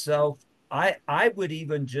camera itself, I would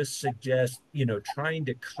even just suggest, trying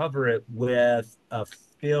to cover it with a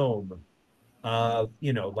film of,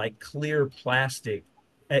 like clear plastic,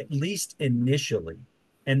 at least initially.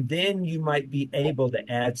 And then you might be able to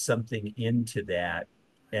add something into that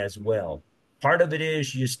as well. Part of it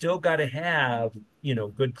is you still got to have,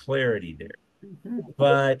 good clarity there.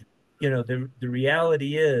 But the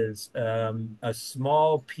reality is a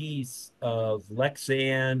small piece of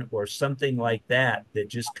Lexan or something like that that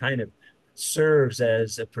just kind of serves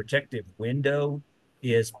as a protective window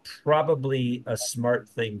is probably a smart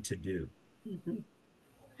thing to do.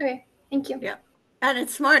 Okay, thank you. Yeah. And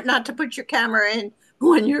it's smart not to put your camera in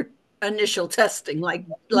when you're initial testing, like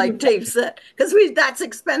Dave said, because that's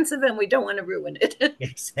expensive and we don't want to ruin it.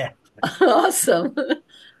 Exactly. Awesome.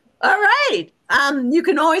 All right. You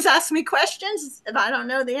can always ask me questions. If I don't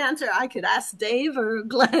know the answer, I could ask Dave or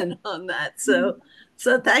Glenn on that. So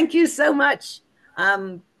thank you so much.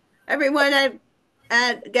 Everyone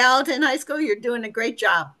at Gallatin High School, you're doing a great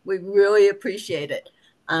job. We really appreciate it.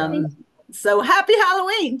 So happy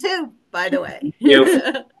Halloween too, by the way.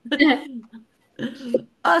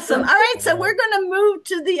 Awesome. All right. So we're going to move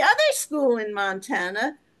to the other school in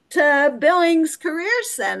Montana, to Billings Career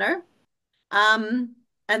Center.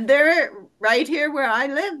 And they're right here where I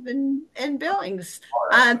live in Billings.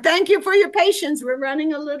 Thank you for your patience. We're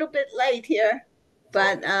running a little bit late here,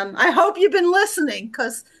 but I hope you've been listening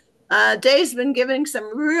because Dave's been giving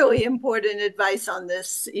some really important advice on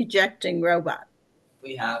this ejecting robot.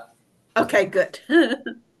 We have. Okay, good.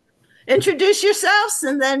 Introduce yourselves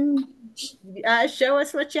and then show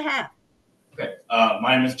us what you have. Okay.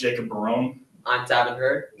 My name is Jacob Barone. I'm Tavin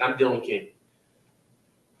Hurd. I'm Dylan King.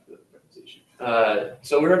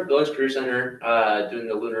 So we're at Billings Career Center doing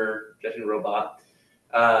the lunar ejecting robot.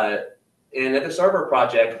 And at the start of our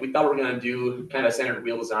project, we thought we were going to do kind of a standard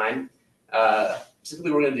wheel design.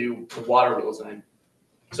 Specifically, we're going to do a water wheel design.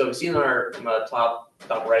 So we see on our top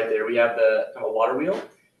right there, we have the kind of water wheel.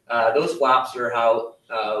 Those flaps are how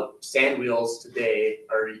sand wheels today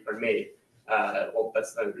are made. Well,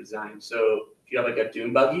 that's the design. So if you have like a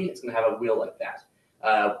dune buggy, it's going to have a wheel like that.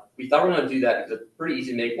 We thought we were going to do that because it's pretty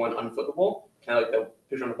easy to make one unflippable, kind of like the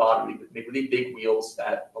picture on the bottom. We make really big wheels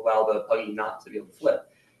that allow the buggy not to be able to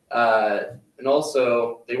flip. And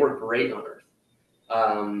also, they work great on Earth.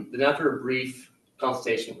 Then after a brief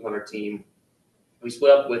consultation with our team, we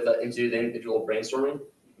split up into the individual brainstorming.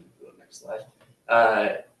 Next slide.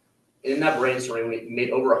 In that brainstorming, we made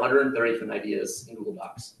over 130 different ideas in Google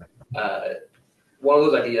Docs. One of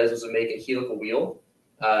those ideas was to make a helical wheel.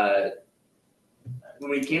 When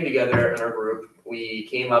we came together in our group, we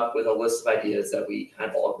came up with a list of ideas that we kind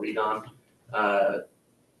of all agreed on.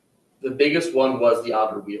 the biggest one was the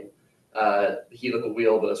auger wheel, the helical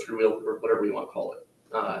wheel, the screw wheel, or whatever you want to call it.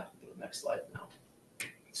 Next slide now.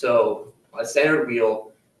 So a standard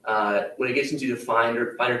wheel, when it gets into the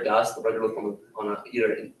finer dust, like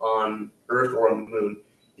either on Earth or on the moon,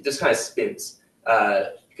 it just kind of spins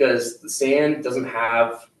because the sand doesn't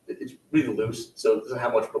have, it's really loose, so it doesn't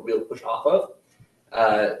have much of a wheel to push off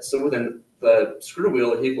of. So within the screw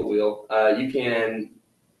wheel, the helical wheel,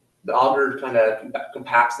 the auger kind of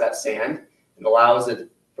compacts that sand and allows it to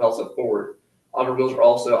propel itself forward. Auger wheels are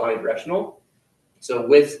also omnidirectional. So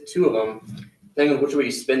with two of them, depending on which way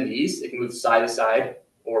you spin these, it can move side to side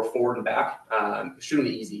or forward and back.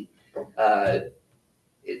 Extremely easy.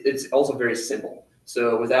 It's also very simple.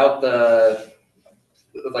 So without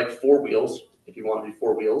like 4 wheels, if you want to do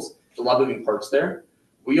 4 wheels, there's a lot of moving parts there.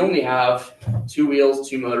 We only have 2 wheels,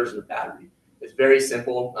 2 motors, and a battery. It's very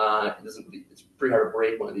simple. It's pretty hard to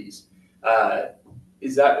break one of these.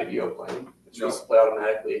 Is that video playing? It's supposed to play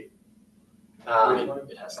automatically.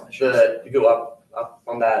 It has some issues. You go up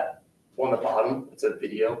on that one on the bottom. It's a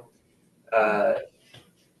video. Yeah,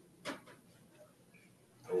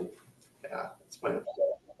 it's playing.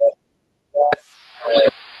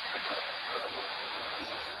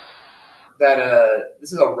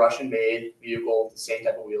 This is a Russian-made vehicle, the same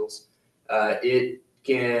type of wheels. It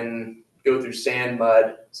can go through sand,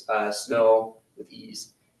 mud, snow with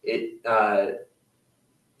ease. It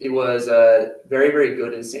was very, very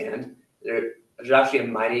good in sand. There's actually a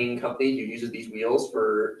mining company who uses these wheels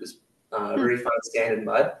for just very fine sand and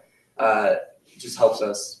mud. It just helps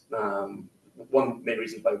us. One main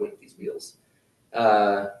reason why we went with these wheels. You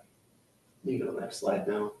can go to the next slide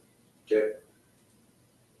now. Okay.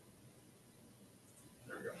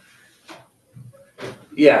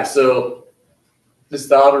 Yeah, so the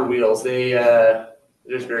auger wheels, they're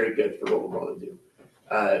just very good for what we want to do.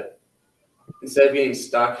 Instead of getting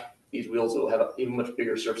stuck, these wheels will have an even much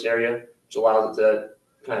bigger surface area, which allows it to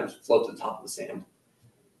kind of float to the top of the sand.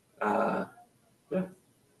 Yeah.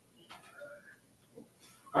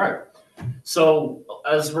 All right. So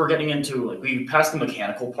as we're getting into, like, we passed the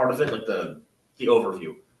mechanical part of it, like the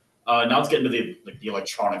overview. Now let's get into the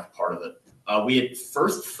electronic part of it. We had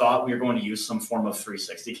first thought we were going to use some form of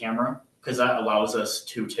 360 camera because that allows us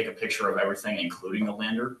to take a picture of everything, including the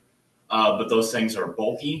lander. But those things are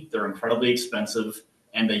bulky, they're incredibly expensive,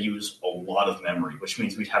 and they use a lot of memory, which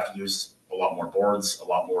means we'd have to use a lot more boards, a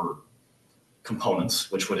lot more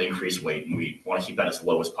components, which would increase weight, and we want to keep that as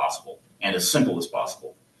low as possible and as simple as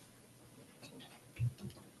possible.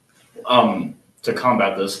 To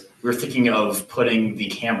combat this, we're thinking of putting the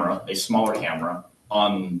camera, a smaller camera,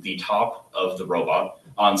 on the top of the robot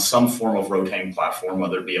on some form of rotating platform,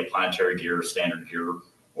 whether it be a planetary gear, standard gear,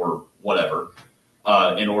 or whatever,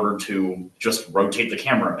 in order to just rotate the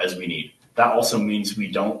camera as we need. That also means we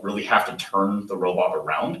don't really have to turn the robot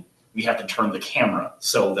around. We have to turn the camera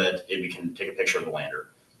so that we can take a picture of the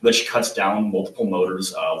lander, which cuts down multiple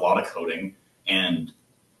motors, a lot of coding, and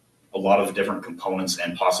a lot of different components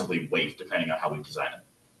and possibly weight, depending on how we design it.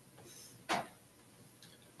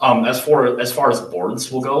 As far as boards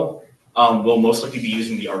will go, we'll most likely be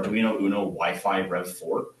using the Arduino Uno Wi-Fi Rev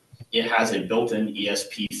 4. It has a built-in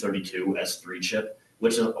ESP32S3 chip,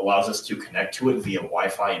 which allows us to connect to it via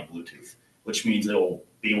Wi-Fi and Bluetooth, which means it'll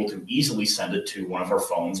be able to easily send it to one of our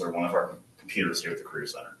phones or one of our computers here at the Career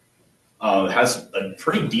Center. It has a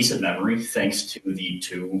pretty decent memory thanks to the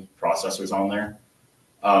 2 processors on there.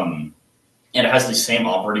 And it has the same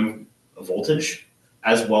operating voltage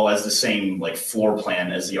as well as the same floor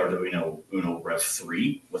plan as the Arduino Uno Rev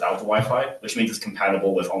 3 without the Wi-Fi, which means it's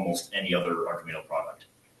compatible with almost any other Arduino product.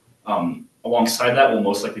 Alongside that, we'll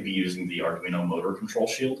most likely be using the Arduino motor control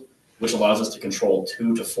shield, which allows us to control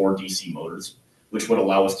 2 to 4 DC motors, which would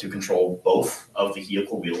allow us to control both of the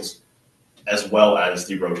helical wheels as well as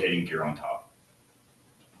the rotating gear on top.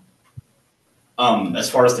 As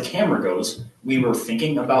far as the camera goes, we were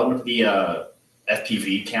thinking about the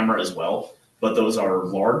FPV camera as well, but those are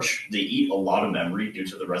large, they eat a lot of memory due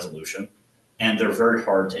to the resolution, and they're very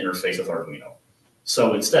hard to interface with Arduino.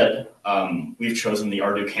 So instead, we've chosen the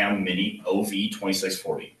ArduCam Mini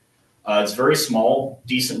OV2640. It's very small,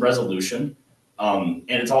 decent resolution, and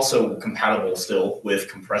it's also compatible still with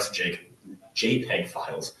compressed JPEG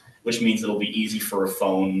files, which means it'll be easy for a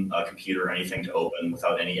phone, a computer, anything to open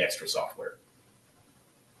without any extra software.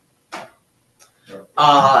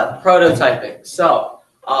 Prototyping. So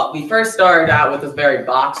we first started out with this very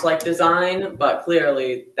box-like design, but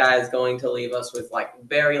clearly that is going to leave us with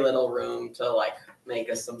very little room to make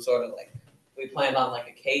us some sort of we planned on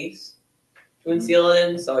a case to conceal it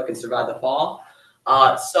in so it could survive the fall.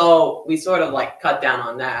 So we sort of cut down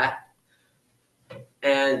on that.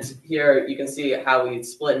 And here you can see how we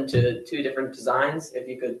split into two different designs. If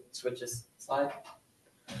you could switch this slide.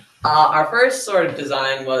 Our first sort of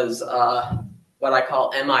design was what I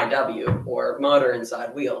call MIW, or motor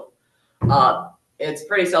inside wheel. It's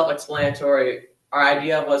pretty self-explanatory. Our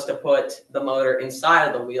idea was to put the motor inside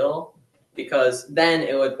of the wheel because then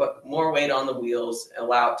it would put more weight on the wheels,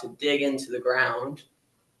 allow it to dig into the ground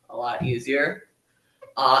a lot easier,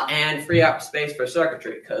 and free up space for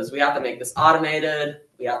circuitry because we have to make this automated.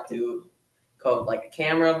 We have to code like a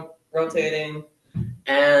camera rotating,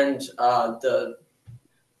 and of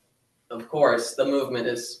course, the movement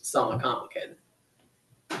is somewhat complicated.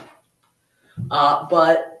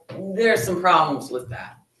 But there's some problems with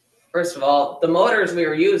that. First of all, the motors we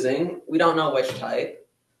were using, we don't know which type.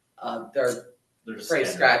 They're pretty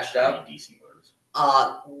scratched up.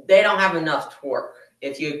 They don't have enough torque.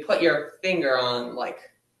 If you put your finger on, like,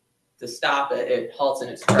 to stop it, it halts in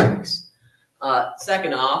its tracks.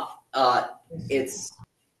 Second off, it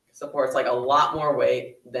supports like a lot more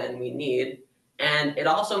weight than we need. And it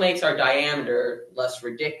also makes our diameter less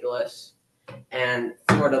ridiculous and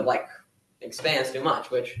sort of like expands too much,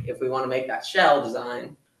 which if we want to make that shell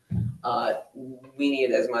design, we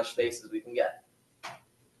need as much space as we can get.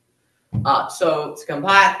 So to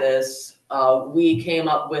combat this, we came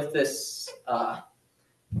up with this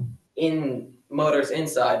in motors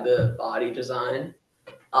inside the body design.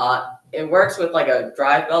 It works with like a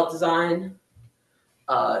drive belt design.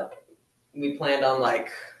 We planned on like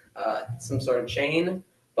some sort of chain,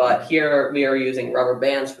 but here we are using rubber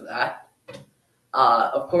bands for that.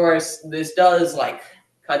 Of course, this does like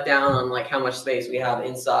cut down on like how much space we have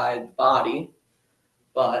inside the body,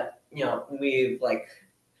 but you know, we've like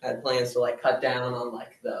had plans to like cut down on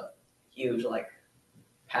like the huge like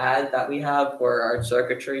pad that we have for our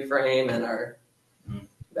circuitry frame and our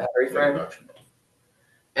battery frame.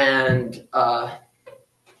 And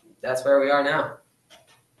that's where we are now.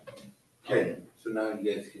 Okay, so now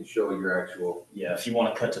you guys can show your actual. Yeah, if you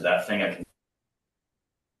want to cut to that thing, I can.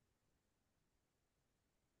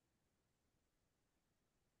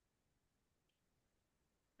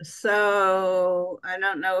 So I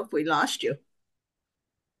don't know if we lost you.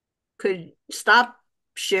 Could stop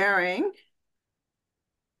sharing.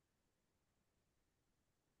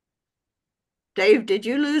 Dave, did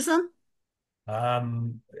you lose them?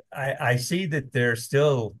 I see that they're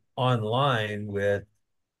still online with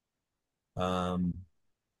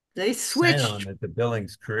they switched sound at the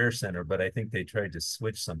Billings Career Center, but I think they tried to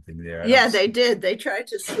switch something there. Yeah, they did. They tried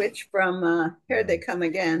to switch from here they come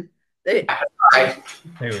again. They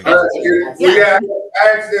There we go.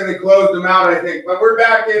 I accidentally closed them out, I think. But we're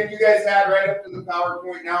back in. You guys had right up to the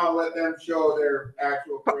PowerPoint. Now I'll let them show their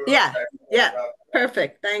actual prototype. Yeah.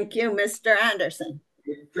 Perfect. Thank you, Mr. Anderson.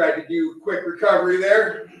 We tried to do quick recovery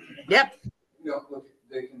there. Yep. No, look,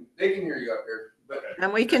 they can hear you up here. But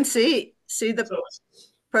and we can see the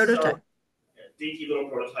prototype. So, dinky little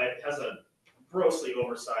prototype has a grossly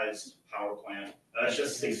oversized power plant. It's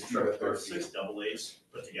just six double A's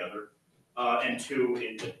put together, and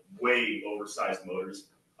two way oversized motors.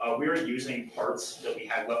 We were using parts that we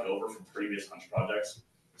had left over from previous HUNCH projects.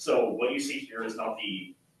 So what you see here is not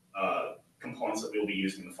the components that we'll be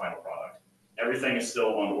using in the final product. Everything is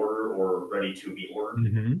still on order or ready to be ordered.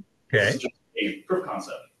 Mm-hmm. Okay. This is just a proof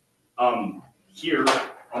concept. Here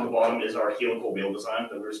on the bottom is our helical wheel design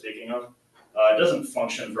that we were speaking of. It doesn't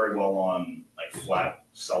function very well on like flat,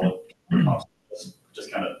 solid tops. It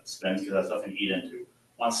just kind of spins because it has nothing to eat into.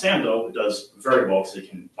 On sand, though, it does very well because it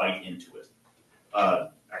can bite into it. I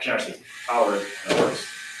can actually power it, and it works.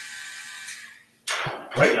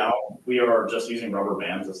 Right now, we are just using rubber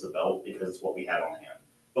bands as the belt because it's what we had on hand.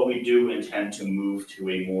 But we do intend to move to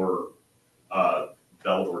a more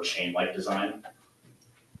belt or chain-like design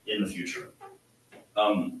in the future.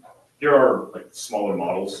 Here are like smaller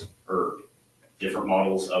models or different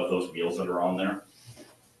models of those wheels that are on there,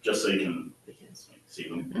 just so you can see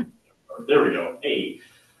them. There we go. Hey,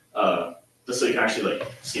 just so you can actually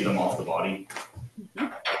like see them off the body. I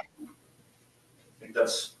think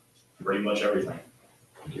that's pretty much everything.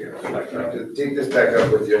 Yeah, I'd like to take this back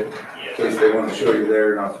up with you in case they want to show you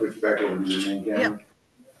there, and I'll switch back over to the main camera. Yep.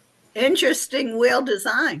 Interesting wheel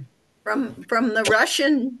design from the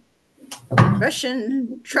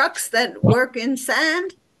Russian trucks that work in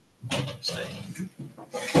sand.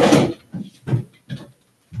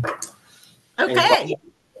 Okay.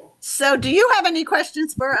 So do you have any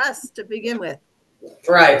questions for us to begin with?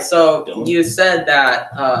 Right. So you said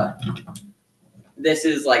that this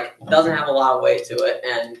is like doesn't have a lot of weight to it,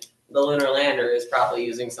 and the Lunar Lander is probably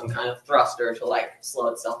using some kind of thruster to like slow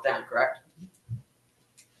itself down, correct?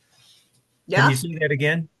 Yeah. Can you say that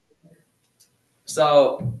again?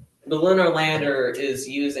 So the Lunar Lander is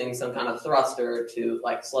using some kind of thruster to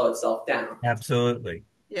like slow itself down. Absolutely.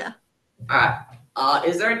 Yeah. All right.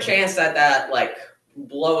 Is there a chance that like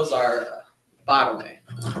blows our bot away?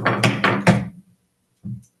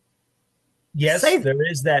 Yes,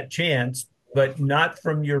 there is that chance, but not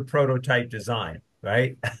from your prototype design,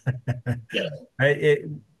 right? Yeah.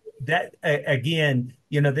 Again,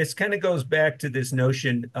 this kind of goes back to this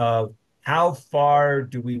notion of how far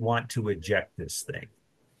do we want to eject this thing?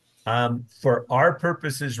 For our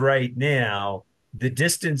purposes right now, the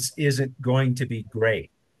distance isn't going to be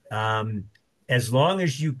great. As long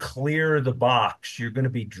as you clear the box, you're going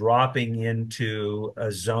to be dropping into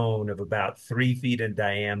a zone of about 3 feet in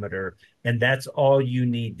diameter, and that's all you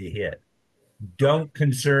need to hit. Don't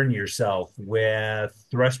concern yourself with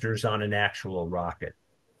thrusters on an actual rocket,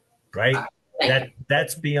 right?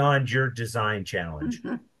 That's beyond your design challenge.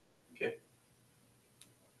 Mm-hmm. Okay.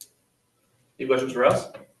 Any questions for us?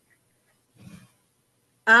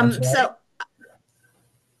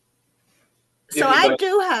 So I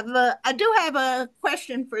do have a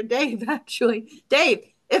question for Dave, actually. Dave,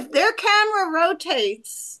 if their camera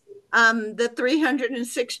rotates the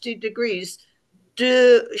 360 degrees,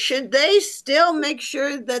 should they still make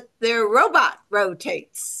sure that their robot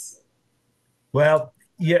rotates? Well,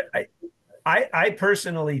 yeah, I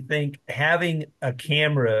personally think having a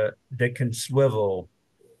camera that can swivel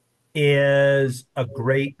is a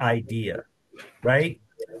great idea, right?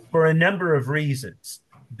 For a number of reasons.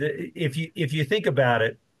 If you think about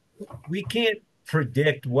it, we can't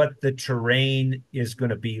predict what the terrain is going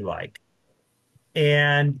to be like.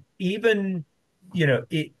 And even,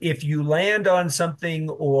 if you land on something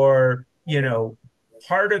or,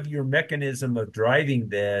 part of your mechanism of driving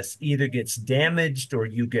this either gets damaged or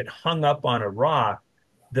you get hung up on a rock,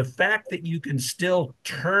 the fact that you can still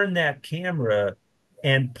turn that camera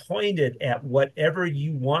and point it at whatever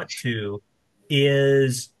you want to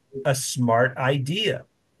is a smart idea.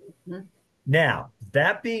 Mm-hmm. Now,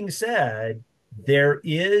 that being said, there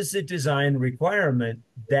is a design requirement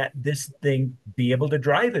that this thing be able to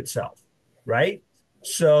drive itself, right?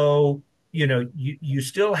 So, you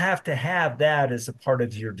still have to have that as a part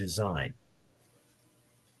of your design.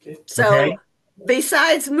 So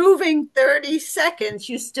besides moving 30 seconds,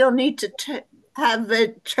 you still need to have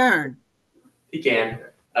it turn. You can.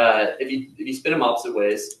 If you spin them opposite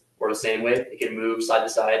ways or the same way, it can move side to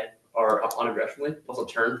side or up unidirectionally. Also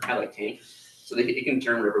turn, kind of like tank. So it can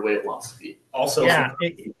turn whatever way it wants to be. Also, yeah,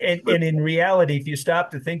 and in reality, if you stop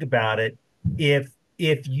to think about it, if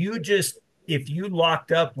you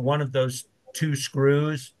locked up one of those two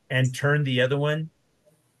screws and turned the other one,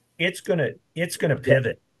 it's gonna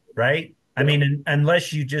pivot, right? I mean,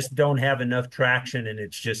 unless you just don't have enough traction and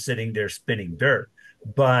it's just sitting there spinning dirt.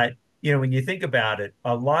 But when you think about it,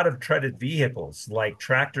 a lot of treaded vehicles like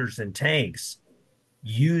tractors and tanks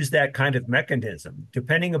use that kind of mechanism.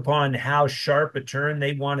 Depending upon how sharp a turn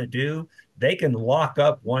they want to do, they can lock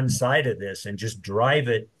up one side of this and just drive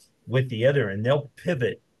it with the other, and they'll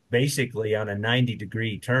pivot basically on a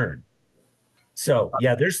 90-degree turn. So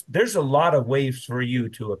yeah, there's a lot of ways for you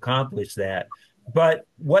to accomplish that. But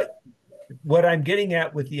what I'm getting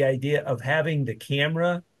at with the idea of having the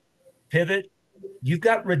camera pivot, you've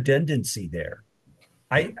got redundancy there.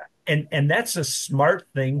 And that's a smart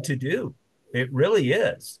thing to do. It really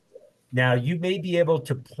is. Now, you may be able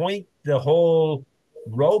to point the whole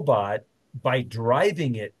robot by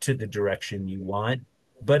driving it to the direction you want.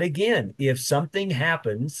 But again, if something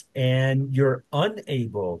happens and you're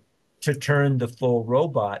unable to turn the full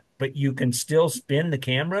robot, but you can still spin the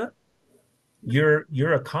camera,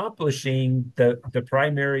 you're accomplishing the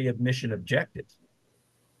primary mission objective.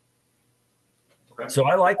 Okay. So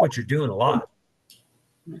I like what you're doing a lot.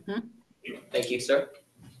 Mm-hmm. Thank you, sir.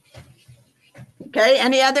 Okay,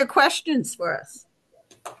 any other questions for us?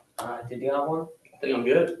 Did you have one? I think I'm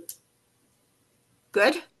good.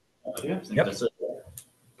 Good? Yeah, I think that's it.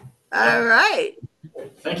 All right.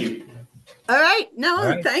 Thank you. All right.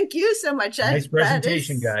 No, thank you so much. Nice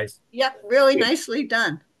presentation, guys. Yep, really nicely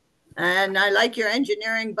done. And I like your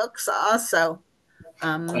engineering books also.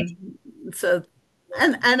 So,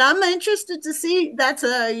 and I'm interested to see that's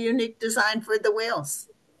a unique design for the wheels.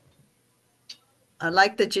 I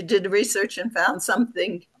like that you did research and found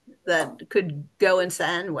something that could go in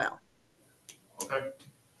Sandwell. Okay.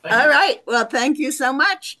 All right. Well, thank you so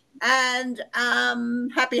much. And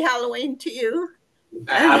happy Halloween to you.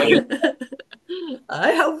 I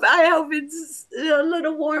hope it's a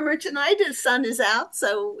little warmer tonight. The sun is out,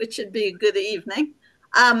 so it should be a good evening.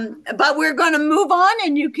 But we're going to move on,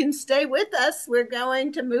 and you can stay with us. We're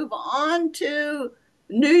going to move on to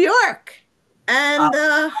New York and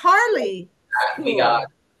Harley We got.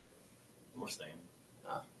 We're staying.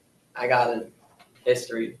 I got a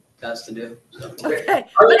history test to do. So. Okay,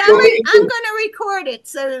 but I'm going to record it,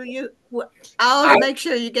 so I'll make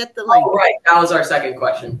sure you get the link. Oh, right, that was our second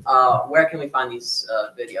question. Where can we find these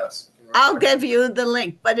videos? I'll give you the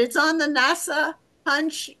link, but it's on the NASA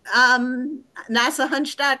HUNCH,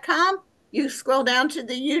 NASAHunch.com. You scroll down to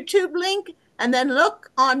the YouTube link and then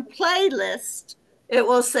look on playlist. It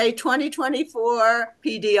will say 2024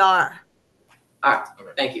 PDR. All right,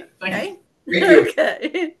 thank you. Okay. Thank you.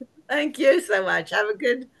 Okay. Thank you so much. Have a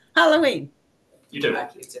good Halloween. You too.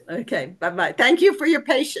 Okay, bye-bye. Thank you for your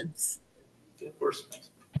patience. Of course. Thanks.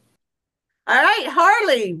 All right,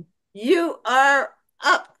 Harley, you are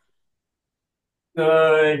up.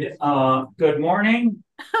 Good morning.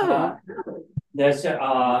 Hi,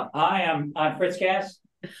 I'm Fritz Cass.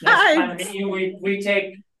 Nice to meet you. We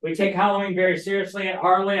take Halloween very seriously at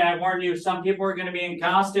Harley. I warned you, some people are going to be in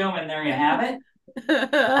costume, and there you have it.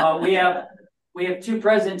 We have two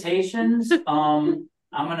presentations.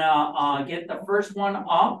 I'm gonna get the first one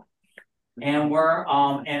up, and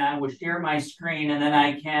I will share my screen, and then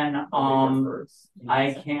I can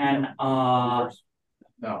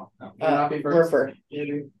No, we're first.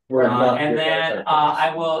 And then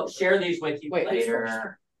I will share these with you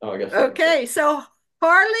later. Oh, I guess. Okay, so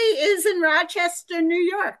Harley is in Rochester, New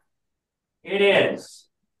York. It is.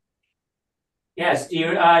 Yes. Do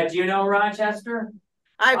you know Rochester?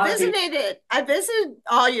 I visited it. I visited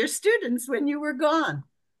all your students when you were gone.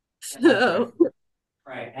 So.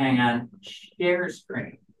 Right. Hang on. Share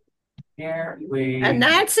screen. Here we. And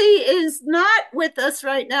Nancy is not with us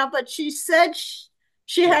right now, but she said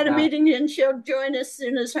she had a meeting and she'll join as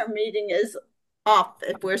soon as her meeting is off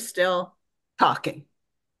if we're still talking.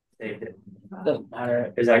 Doesn't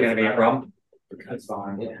matter. Is that going to be a problem? Because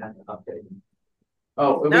it has to update.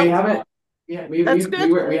 Oh, Nope. We haven't. Yeah, we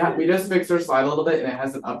just fixed our slide a little bit and it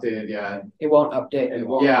hasn't updated yet. It won't update. It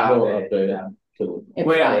won't update.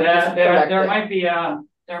 Well, yeah, there might be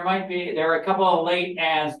there are a couple of late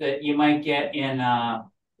ads that you might get in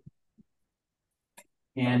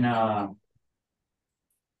when I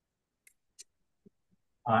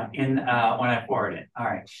forward it. All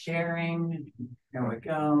right, sharing. There we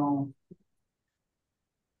go.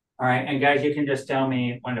 All right, and guys, you can just tell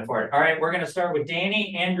me when to forward. All right, we're going to start with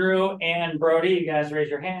Danny, Andrew, and Brody. You guys raise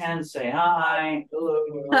your hands, say hi. Hello.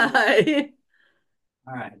 Hi.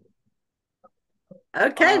 All right.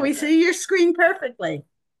 Okay, we see your screen perfectly.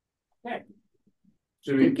 Okay.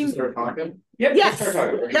 Should we just start talking? Yep. Yes.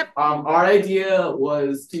 Start talking. Yep. Our idea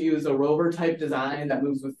was to use a rover type design that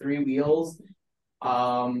moves with 3 wheels.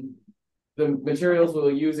 The materials we'll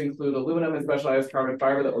use include aluminum and specialized carbon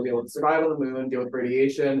fiber that will be able to survive on the moon, deal with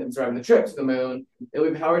radiation, and survive the trip to the moon. It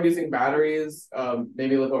will be powered using batteries,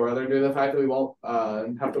 maybe a little rather, due to the fact that we won't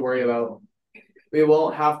have to worry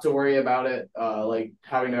about it like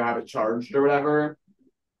having to have it charged or whatever.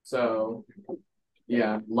 So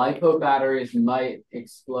yeah. LiPo batteries might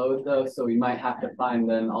explode though, so we might have to find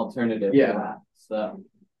an alternative to that. So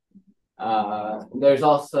there's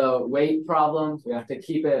also weight problems. We have to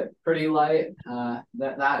keep it pretty light.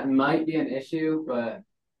 That might be an issue, but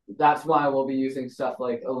that's why we'll be using stuff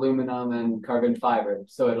like aluminum and carbon fiber,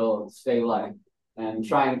 so it'll stay light and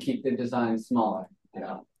try and keep the design smaller.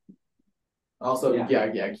 Yeah. Also, keep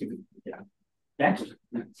it. Next.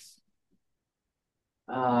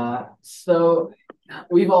 So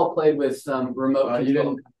we've all played with some remote control. You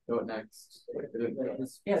didn't go next.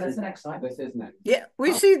 Yeah, that's the next slide. This is next. Yeah,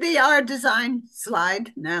 we see our design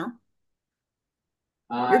slide now.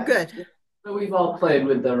 You're good. So we've all played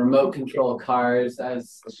with the remote control cars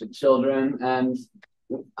as children, and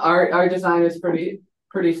our design is pretty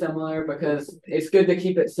similar because it's good to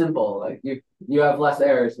keep it simple. Like you have less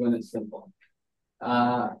errors when it's simple.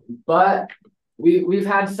 But we've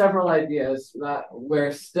had several ideas that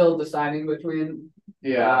we're still deciding between.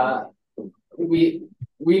 Yeah. We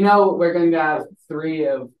know we're going to have 3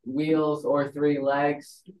 of wheels or 3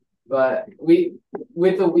 legs, but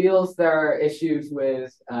with the wheels there are issues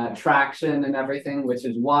with traction and everything, which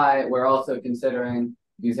is why we're also considering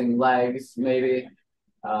using legs maybe.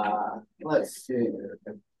 Let's see.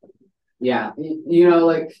 Yeah,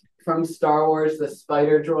 like from Star Wars, the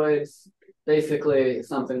spider droids, basically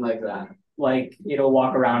something like that. Like it'll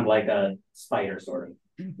walk around like a spider, sort of.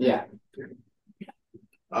 Yeah.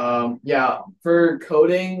 For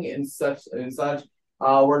coding and such,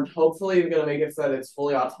 we're hopefully going to make it so that it's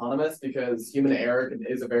fully autonomous, because human error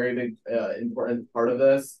is a very big important part of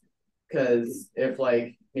this. Because if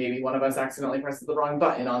like maybe one of us accidentally presses the wrong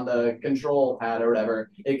button on the control pad or whatever,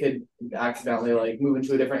 it could accidentally like move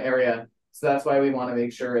into a different area. So that's why we want to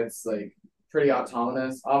make sure it's like pretty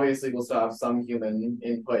autonomous. Obviously, we'll still have some human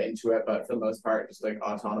input into it, but for the most part, just like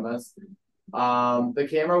autonomous. The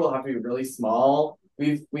camera will have to be really small.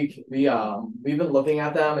 We've been looking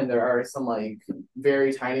at them, and there are some like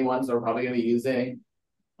very tiny ones that we're probably going to be using.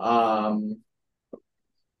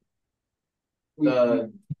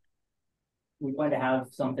 We plan to have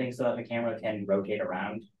something so that the camera can rotate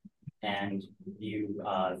around and view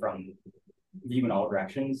in all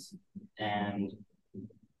directions, and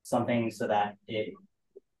something so that it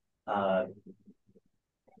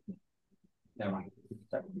never mind.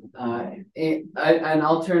 An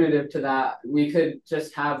alternative to that, we could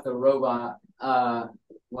just have the robot,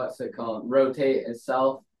 rotate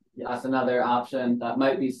itself. That's another option that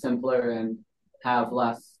might be simpler and have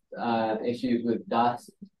less issues with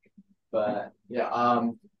dust. But yeah,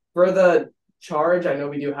 for the charge, I know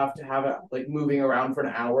we do have to have it like moving around for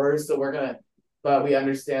an hour, so but we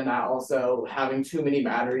understand that also having too many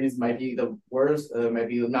batteries might be the worst, might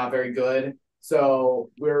be not very good. So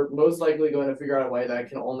we're most likely going to figure out a way that it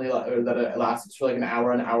can only that it lasts for like an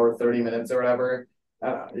hour 30 minutes or whatever,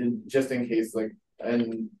 just in case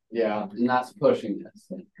and that's pushing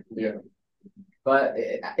this. Yeah. But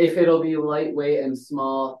if it'll be lightweight and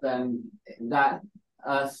small, then that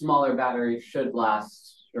smaller battery should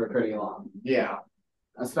last for pretty long. Yeah.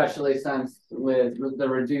 Especially since with the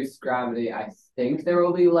reduced gravity, I think there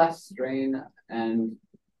will be less strain, and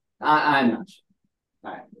I'm not sure.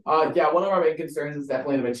 All right. One of our main concerns is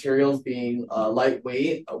definitely the materials being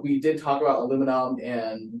lightweight. We did talk about aluminum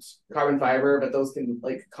and carbon fiber, but those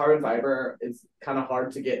carbon fiber is kind of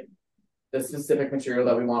hard to get the specific material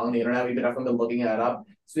that we want on the internet. We've definitely been looking that up,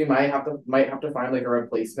 so we might have to find like a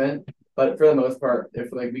replacement. But for the most part,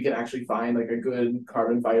 if we can actually find like a good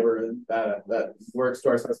carbon fiber that works to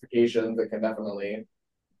our specifications, it can definitely,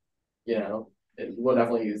 we'll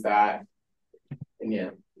definitely use that. And yeah.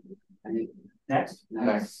 Next.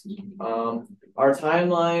 Our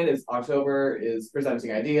timeline is October is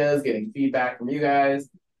presenting ideas, getting feedback from you guys.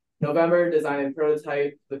 November, design and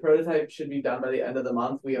prototype. The prototype should be done by the end of the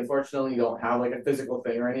month. We unfortunately don't have like a physical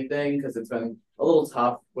thing or anything because it's been a little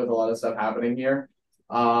tough with a lot of stuff happening here.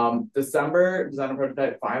 December, design and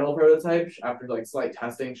prototype, final prototype after like slight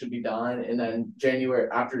testing should be done. And then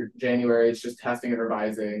after January, it's just testing and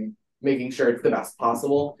revising, making sure it's the best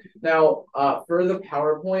possible. Now, for the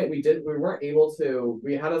PowerPoint,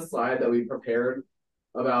 we had a slide that we prepared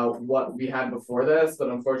about what we had before this, but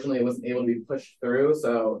unfortunately it wasn't able to be pushed through.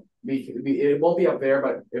 So it won't be up there,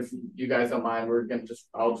 but if you guys don't mind,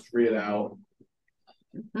 I'll just read it out.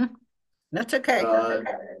 Mm-hmm. That's okay.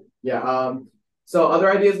 So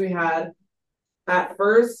other ideas we had, at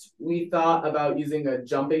first we thought about using a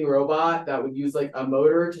jumping robot that would use like a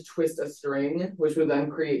motor to twist a string, which would then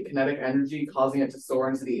create kinetic energy, causing it to soar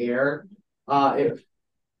into the air. It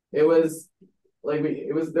was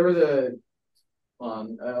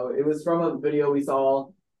from a video we saw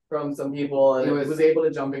from some people, and it was able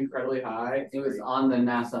to jump incredibly high. It was on the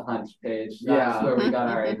NASA HUNCH page. That's where we got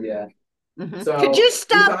our idea. Mm-hmm. So could you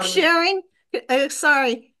stop sharing?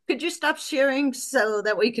 Sorry. Could you stop sharing so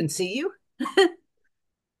that we can see you?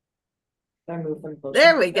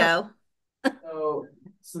 There we go.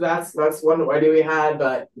 So that's one idea we had,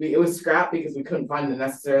 but it was scrapped because we couldn't find the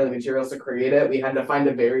necessary materials to create it. We had to find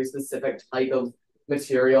a very specific type of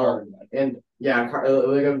material, and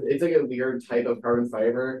it's like a weird type of carbon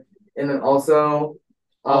fiber, and then also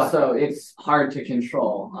it's hard to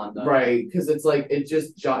control on the right because it's like it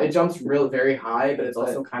jumps really very high, but it's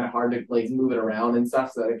also kind of hard to like move it around and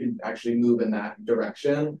stuff so that it can actually move in that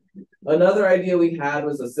direction. Another idea we had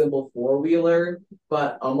was a simple four-wheeler,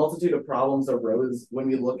 but a multitude of problems arose when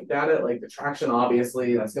we looked at it. Like the traction,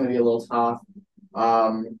 obviously, that's going to be a little tough.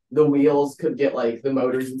 The wheels could get like the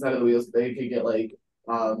motors inside of the wheels, they could get like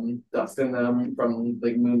dust in them from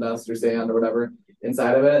like moon dust or sand or whatever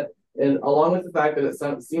inside of it. And along with the fact that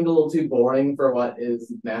it seemed a little too boring for what is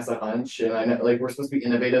NASA HUNCH, and I know like we're supposed to be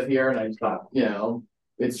innovative here, and I just thought,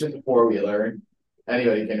 it's just a four-wheeler.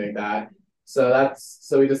 Anybody can make that. So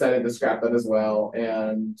we decided to scrap that as well.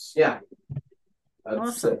 And yeah. That's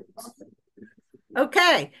awesome.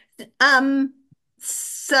 Okay.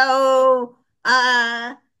 So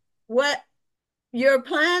what your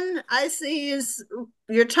plan I see is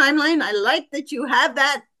your timeline. I like that you have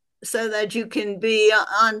that so that you can be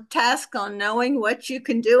on task on knowing what you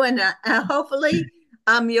can do, and hopefully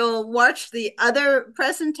you'll watch the other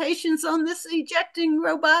presentations on this ejecting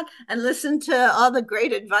robot and listen to all the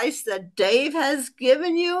great advice that Dave has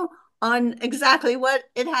given you on exactly what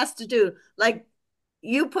it has to do. Like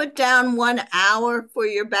you put down 1 hour for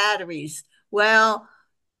your batteries. Well,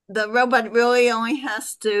 the robot really only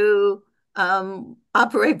has to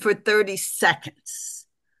operate for 30 seconds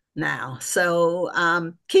now.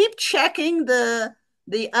 So keep checking the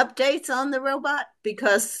updates on the robot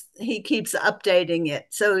because he keeps updating it.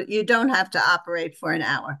 So you don't have to operate for an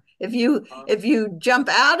hour. If you jump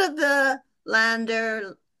out of the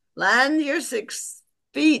lander, land your 6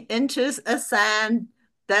 feet into a sand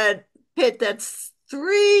that pit that's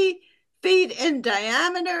 3 feet in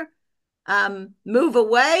diameter, move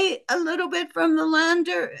away a little bit from the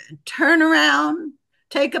lander, turn around,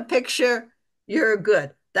 take a picture, you're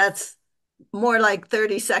good. That's more like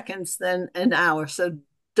 30 seconds than an hour. So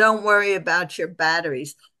don't worry about your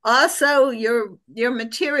batteries. Also, your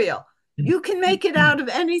material. You can make it out of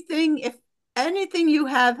anything if anything you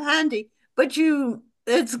have handy, but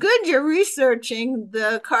it's good you're researching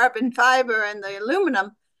the carbon fiber and the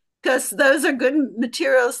aluminum because those are good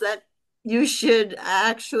materials that you should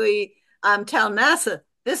actually tell NASA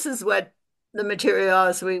this is what the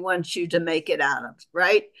materials we want you to make it out of,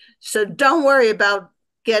 right? So don't worry about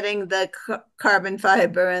getting the carbon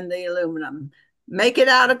fiber and the aluminum. Make it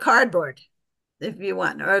out of cardboard if you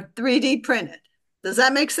want, or 3D print it. Does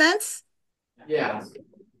that make sense? Yeah.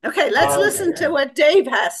 Okay, let's listen to what Dave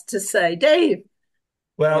has to say. Dave.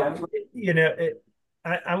 Well,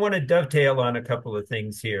 I want to dovetail on a couple of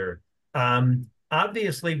things here.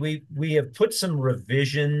 Obviously, we have put some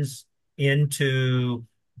revisions into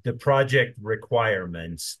the project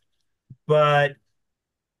requirements, but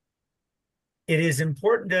it is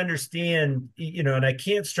important to understand, and I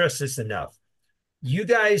can't stress this enough. You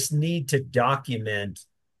guys need to document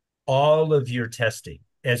all of your testing.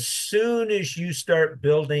 As soon as you start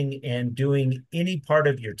building and doing any part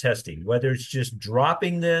of your testing, whether it's just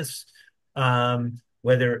dropping this,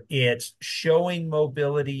 whether it's showing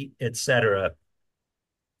mobility, etc.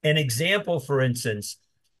 An example, for instance,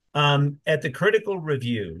 at the critical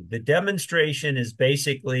review, the demonstration is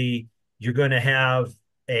basically you're going to have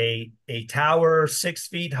a tower 6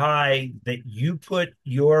 feet high that you put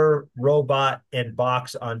your robot and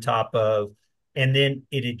box on top of, and then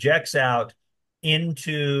it ejects out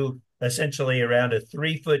into essentially around a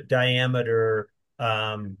 3 foot diameter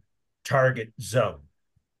target zone.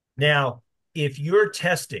 Now, if you're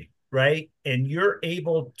testing, right, and you're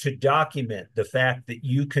able to document the fact that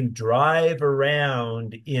you can drive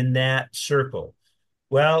around in that circle,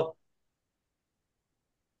 well,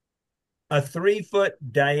 a 3 foot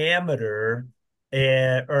diameter,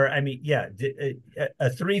 a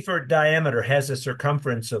 3 foot diameter has a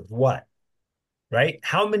circumference of what? Right?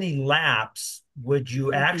 How many laps would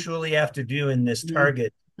you actually have to do in this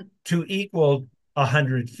target to equal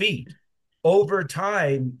 100 feet? Over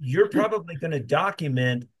time, you're probably going to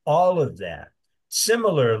document all of that.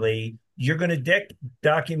 Similarly, you're going to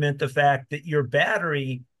document the fact that your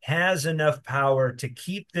battery has enough power to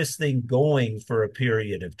keep this thing going for a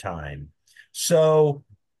period of time. So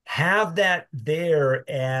have that there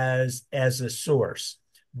as a source.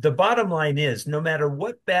 The bottom line is no matter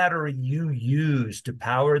what battery you use to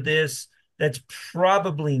power this, that's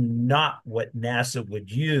probably not what NASA would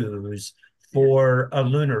use for a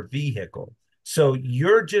lunar vehicle. So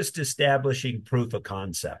you're just establishing proof of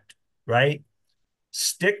concept, right?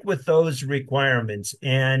 Stick with those requirements.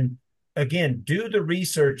 And again, do the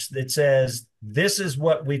research that says this is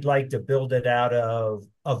what we'd like to build it out of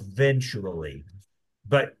eventually.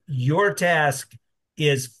 But your task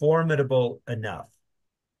is formidable enough.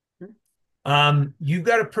 You've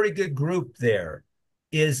got a pretty good group there.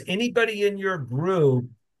 Is anybody in your group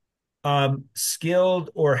skilled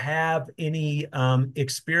or have any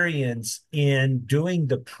experience in doing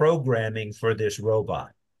the programming for this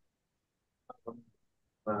robot?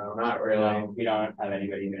 No, not really. No, we don't have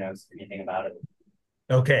anybody who knows anything about it.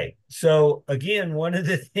 Okay, so again, one of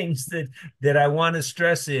the things that I want to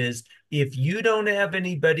stress is if you don't have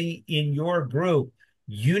anybody in your group,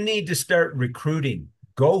 you need to start recruiting.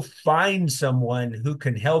 Go find someone who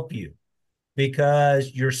can help you,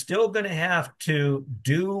 because you're still going to have to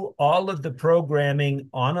do all of the programming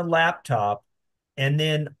on a laptop and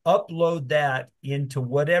then upload that into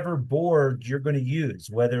whatever board you're going to use,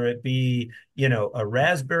 whether it be, a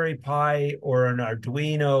Raspberry Pi or an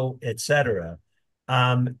Arduino, etc.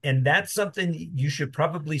 And that's something you should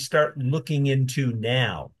probably start looking into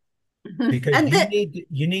now, because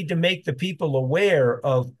you need to make the people aware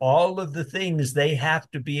of all of the things they have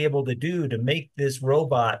to be able to do to make this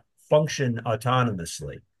robot function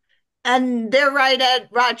autonomously. And they're right at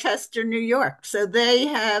Rochester, New York. So they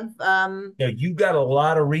have you got a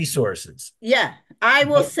lot of resources. Yeah, I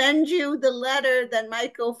will send you the letter that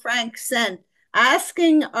Michael Frank sent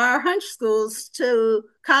asking our hunch schools to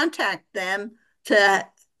contact them to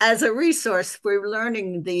as a resource for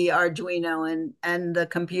learning the Arduino and the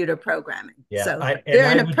computer programming. Yeah, so I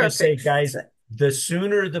they're in a would just say, perfect guys, fit. the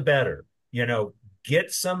sooner the better.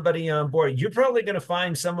 Get somebody on board. You're probably going to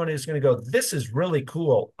find someone who's going to go, this is really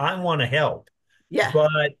cool. I want to help. Yeah.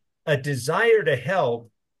 But a desire to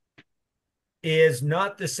help is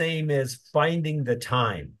not the same as finding the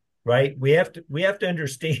time, right? We have to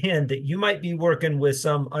understand that you might be working with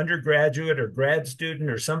some undergraduate or grad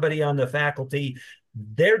student or somebody on the faculty.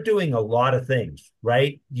 They're doing a lot of things,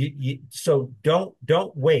 right? So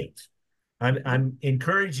don't wait. I'm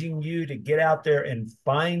encouraging you to get out there and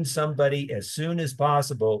find somebody as soon as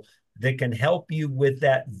possible that can help you with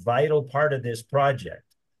that vital part of this project.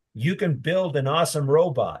 You can build an awesome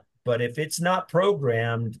robot, but if it's not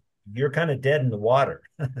programmed, you're kind of dead in the water.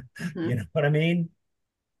 You know what I mean?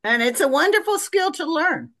 And it's a wonderful skill to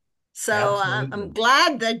learn. So I'm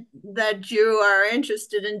glad that you are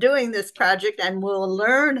interested in doing this project and will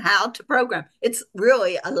learn how to program. It's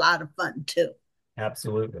really a lot of fun too.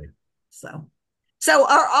 Absolutely. So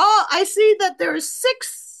are all, I see that there's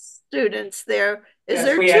 6 students there. Is Yes,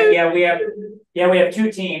 there we 2? we have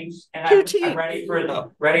 2 teams, and I'm ready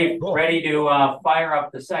for ready to fire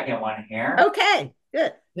up the second one here. Okay,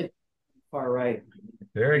 good. Far right.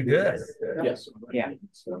 Very good. Yes. Yeah.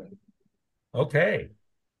 Okay.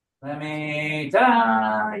 Let me,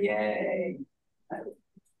 ta-da, yay.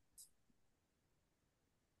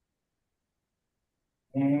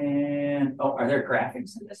 And, are there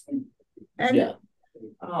graphics in this thing? Yeah.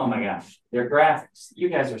 Oh my gosh, they're graphics. You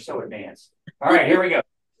guys are so advanced. All right, here we go.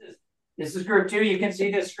 This is group 2. You can see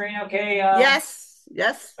the screen okay? Yes.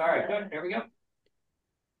 All right, good. Here we go.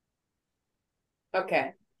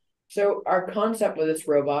 Okay. So our concept with this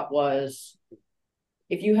robot was,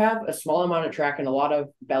 if you have a small amount of track and a lot of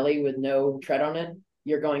belly with no tread on it,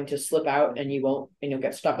 you're going to slip out and you'll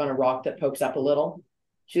get stuck on a rock that pokes up a little.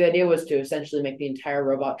 So the idea was to essentially make the entire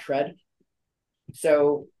robot tread.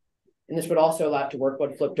 And this would also allow it to work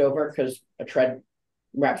when flipped over, because a tread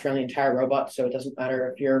wraps around the entire robot, so it doesn't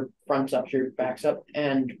matter if your front's up, your back's up,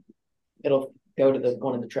 and it'll go to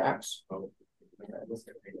one of the tracks.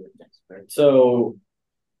 So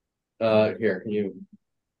here, can you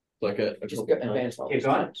click it? Just advance all these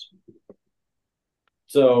times.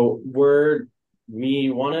 So we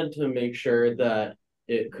wanted to make sure that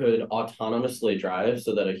it could autonomously drive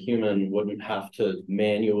so that a human wouldn't have to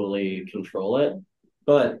manually control it.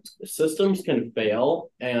 But systems can fail,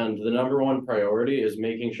 and the number one priority is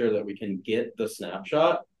making sure that we can get the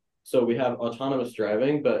snapshot. So we have autonomous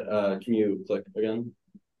driving, but can you click again?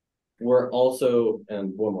 We're also,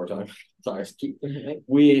 and one more time, sorry,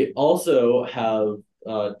 we also have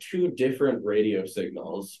 2 different radio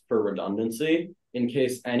signals for redundancy. In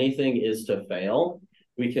case anything is to fail,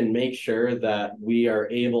 we can make sure that we are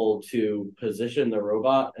able to position the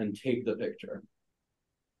robot and take the picture.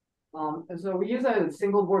 And so we use a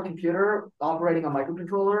single board computer operating a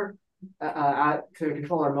microcontroller to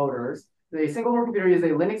control our motors. The single board computer uses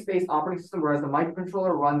a Linux-based operating system, whereas the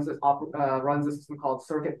microcontroller runs a system called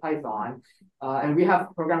Circuit Python. And we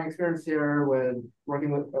have programming experience here with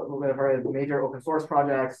working with major open source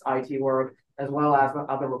projects, IT work, as well as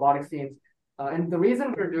other robotics teams. And the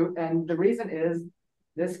reason is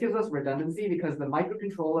this gives us redundancy, because the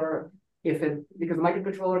microcontroller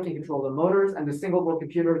can control the motors, and the single board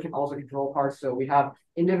computer can also control parts. So we have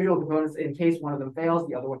individual components in case one of them fails,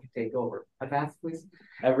 the other one can take over. Advance, please.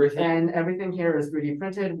 Everything here is 3D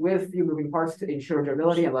printed with few moving parts to ensure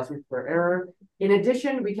durability and less room for error. In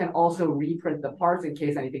addition, we can also reprint the parts in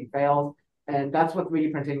case anything fails. And that's what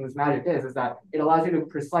 3D printing's magic is that it allows you to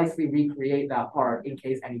precisely recreate that part in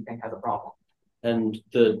case anything has a problem. And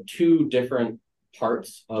the 2 different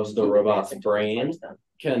parts of the robot's brain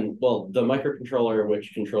the microcontroller,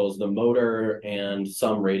 which controls the motor and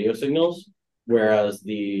some radio signals, whereas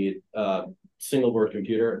the single board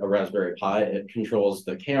computer, a Raspberry Pi, it controls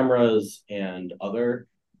the cameras and other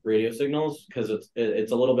radio signals, because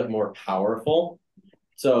it's a little bit more powerful.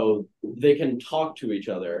 So they can talk to each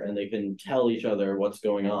other and they can tell each other what's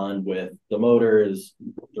going on with the motors,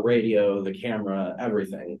 the radio, the camera,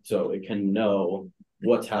 everything. So it can know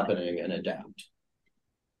what's happening and adapt.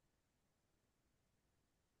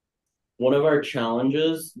 One of our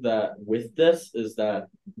challenges with this is that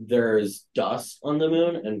there's dust on the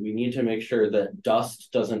moon, and we need to make sure that dust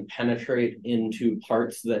doesn't penetrate into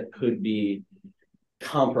parts that could be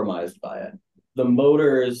compromised by it. The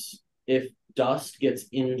motors, if dust gets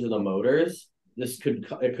into the motors, it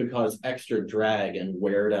could cause extra drag and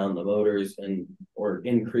wear down the motors or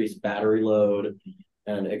increase battery load,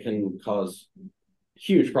 and it can cause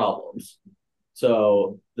huge problems.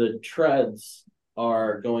 So the treads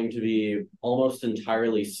are going to be almost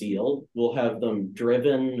entirely sealed. We'll have them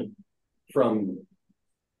driven from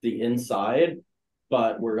the inside,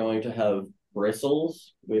 but we're going to have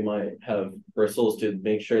bristles. We might have bristles to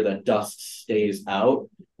make sure that dust stays out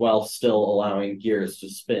while still allowing gears to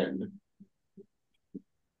spin.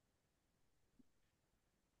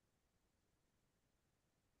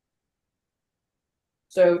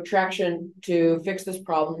 So traction, to fix this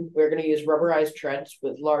problem, we're going to use rubberized treads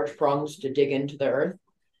with large prongs to dig into the earth.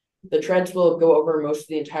 The treads will go over most of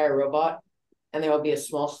the entire robot, and there will be a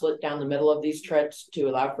small slit down the middle of these treads to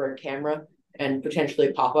allow for a camera and potentially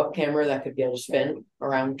a pop-up camera that could be able to spin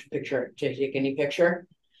around to take any picture.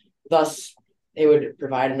 Thus, it would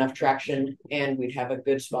provide enough traction and we'd have a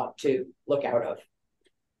good spot to look out of.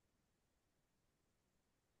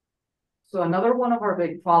 So another one of our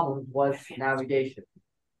big problems was navigation.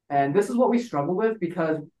 And this is what we struggle with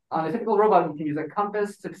because on a typical robot, you can use a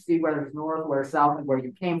compass to see where there's north, where south, and where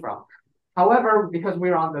you came from. However, because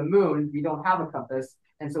we're on the moon, we don't have a compass,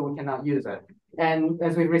 and so we cannot use it. And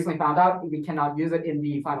as we recently found out, we cannot use it in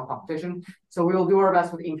the final competition. So we will do our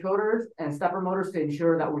best with encoders and stepper motors to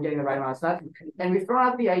ensure that we're getting the right amount of stuff. And we've thrown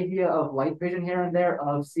out the idea of light vision here and there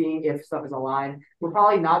of seeing if stuff is aligned. We're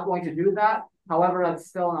probably not going to do that. However, that's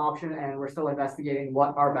still an option, and we're still investigating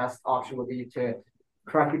what our best option would be to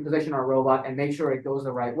correctly position our robot and make sure it goes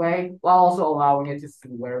the right way, while also allowing it to see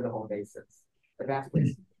where the home base is. Advance,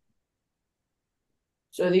 please.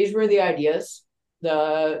 So these were the ideas.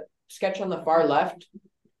 The sketch on the far left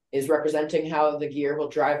is representing how the gear will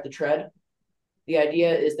drive the tread. The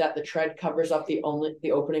idea is that the tread covers up the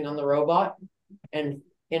opening on the robot. And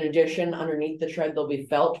in addition, underneath the tread, there'll be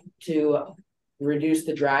felt to reduce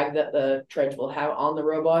the drag that the treads will have on the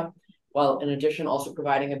robot, while in addition also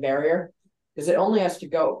providing a barrier, because it only has to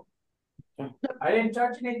go. I didn't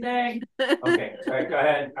touch anything. Okay, sorry, go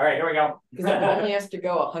ahead. All right, here we go. Because it only has to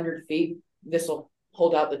go 100 feet. This will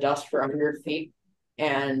hold out the dust for 100 feet.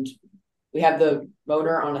 And we have the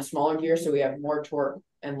motor on a smaller gear, so we have more torque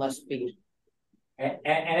and less speed. And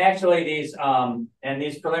actually, these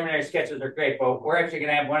preliminary sketches are great, but we're actually going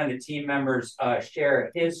to have one of the team members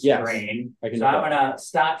share his screen. So I'm going to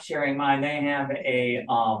stop sharing mine. They have a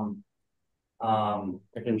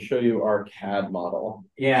I can show you our CAD model.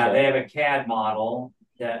 Yeah, So- they have a CAD model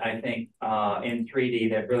that I think in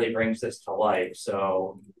 3D that really brings this to life.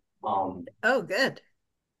 So, oh, good.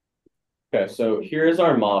 Okay, so here's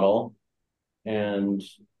our model, and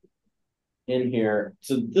in here,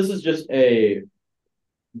 so this is just pretty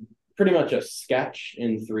much a sketch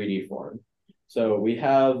in 3D form. So we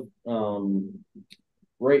have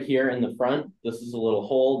right here in the front, this is a little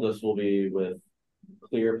hole. This will be with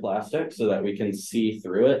clear plastic so that we can see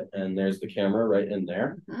through it, and there's the camera right in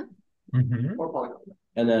there. Mm-hmm.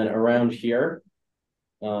 And then around here,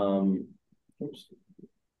 oops.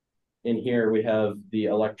 In here, we have the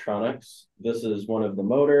electronics. This is one of the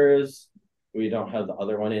motors. We don't have the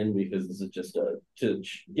other one in because this is just to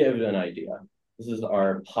give an idea. This is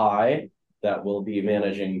our Pi that will be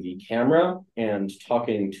managing the camera and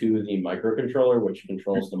talking to the microcontroller, which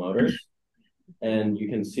controls the motors. And you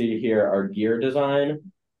can see here our gear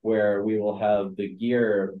design, where we will have the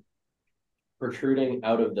gear protruding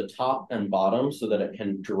out of the top and bottom so that it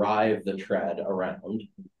can drive the tread around.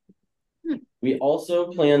 We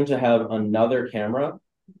also plan to have another camera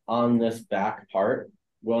on this back part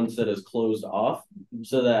once it is closed off,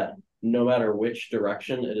 so that no matter which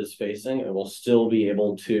direction it is facing, it will still be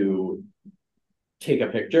able to take a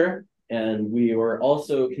picture. And we were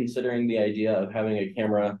also considering the idea of having a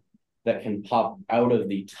camera that can pop out of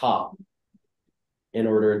the top in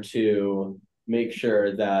order to make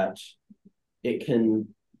sure that it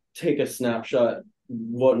can take a snapshot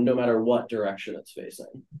no matter what direction it's facing.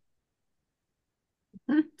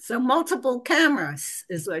 So multiple cameras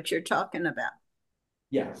is what you're talking about.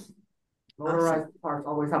 Yes. Motorized parts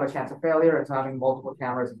always have a chance of failure, and so having multiple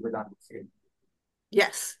cameras is redundancy.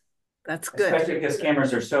 Yes, that's good. especially because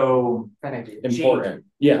cameras are so Important.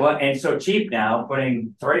 cheap. Yeah. Well, and so cheap now,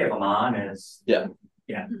 putting 3 of them on is Yeah.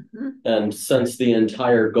 yeah. And since the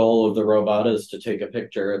entire goal of the robot is to take a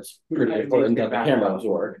picture, it's pretty important that the cameras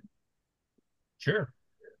work. Sure.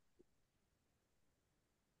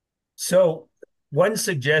 So one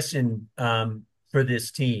suggestion for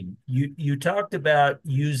this team, you talked about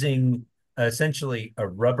using essentially a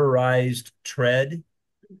rubberized tread.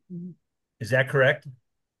 Is that correct?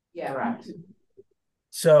 Yeah. Correct.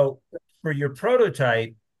 So for your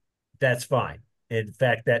prototype, that's fine. In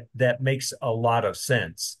fact, that makes a lot of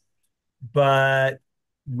sense. But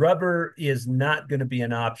rubber is not going to be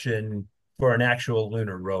an option for an actual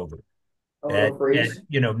lunar rover.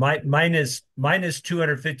 at minus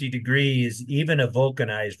 250 degrees, even a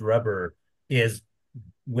vulcanized rubber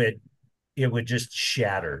would just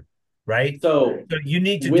shatter, right? So you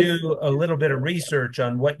need to do a little bit of research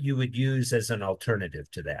on what you would use as an alternative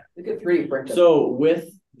to that. So with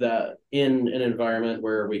that, in an environment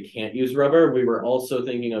where we can't use rubber, we were also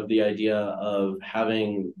thinking of the idea of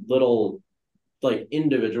having little like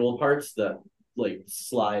individual parts that like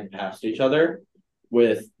slide past each other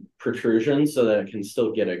with protrusions so that it can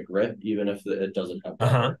still get a grip even if it doesn't have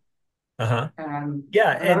rubber. And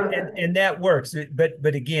that works.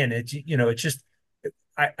 But again, it's just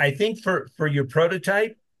I think for your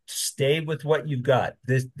prototype, stay with what you've got.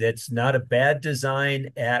 That's not a bad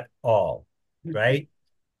design at all, right?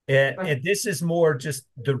 And this is more just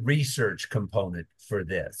the research component for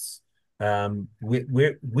this.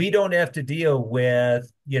 We don't have to deal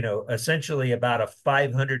with essentially about a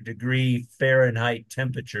 500-degree Fahrenheit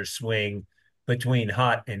temperature swing between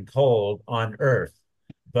hot and cold on Earth,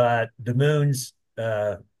 but the moon's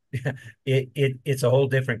it's a whole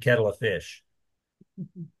different kettle of fish.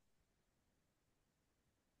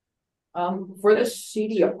 For the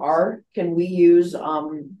CDR, can we use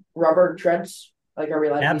rubber treads? Like, are we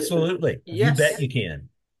allowed to use it? Absolutely. You bet you can.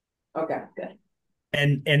 Okay, good.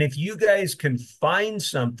 And if you guys can find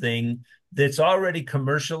something that's already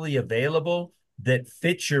commercially available that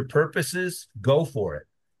fits your purposes, go for it.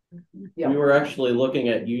 We were actually looking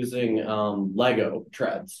at using Lego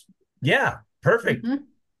treads. Yeah, perfect.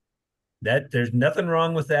 There's nothing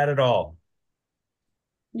wrong with that at all.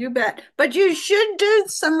 You bet. But you should do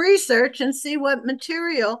some research and see what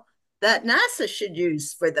material that NASA should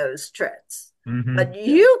use for those treads. But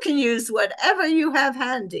you can use whatever you have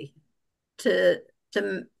handy to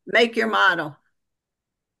make your model.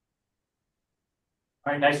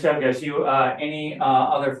 All right, nice job, guys. Any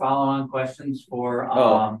other follow-on questions for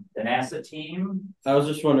the NASA team? I was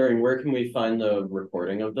just wondering, where can we find the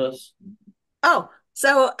recording of this? Oh,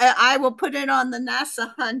 so I will put it on the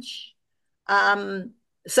NASA Hunch.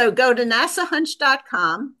 So go to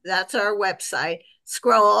nasahunch.com. That's our website.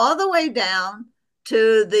 Scroll all the way down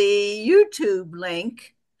to the YouTube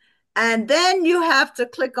link, and then you have to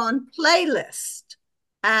click on playlist,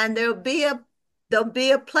 and there'll be a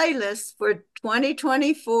playlist for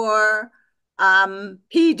 2024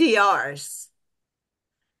 PDRs.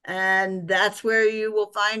 And that's where you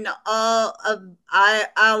will find all of,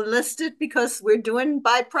 I'll list it because we're doing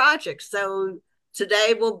by project. So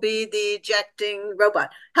today will be the ejecting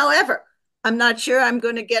robot. However, I'm not sure I'm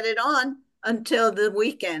going to get it on until the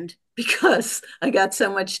weekend because I got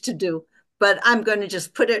so much to do. But I'm going to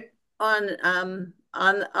just put it on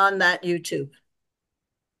that YouTube.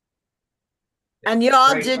 And you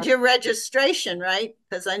all did your registration, right?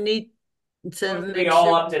 Because I need to be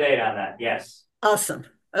all up to date on that. Yes. Awesome.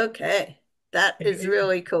 Okay. That is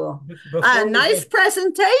really cool. Nice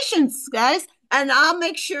presentations, guys. And I'll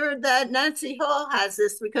make sure that Nancy Hall has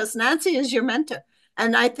this because Nancy is your mentor.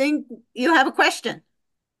 And I think you have a question.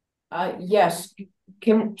 Yes.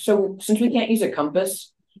 So since we can't use a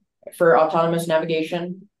compass for autonomous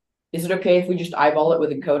navigation, is it okay if we just eyeball it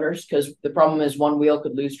with encoders? Because the problem is one wheel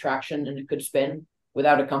could lose traction and it could spin.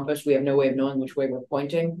 Without a compass, we have no way of knowing which way we're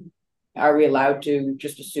pointing. Are we allowed to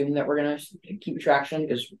just assume that we're going to keep traction?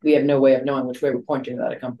 Because we have no way of knowing which way we're pointing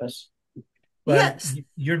without a compass. But yes.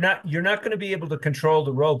 You're not going to be able to control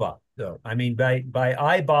the robot, though. I mean, by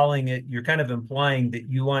eyeballing it, you're kind of implying that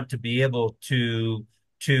you want to be able to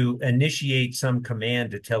initiate some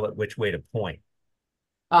command to tell it which way to point.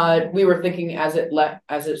 We were thinking as it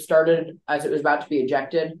started, as it was about to be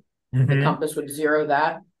ejected, the compass would zero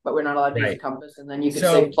that, but we're not allowed to use a compass. And then you could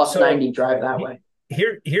say plus 90, drive that way.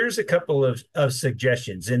 Here's a couple of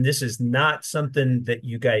suggestions, and this is not something that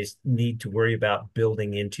you guys need to worry about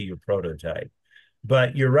building into your prototype.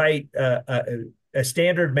 But you're right, a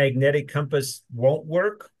standard magnetic compass won't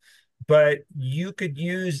work, but you could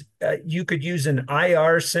use an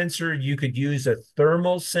IR sensor, you could use a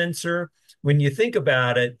thermal sensor. When you think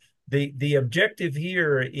about it, the objective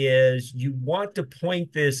here is you want to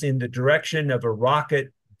point this in the direction of a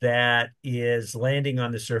rocket that is landing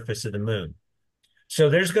on the surface of the moon. So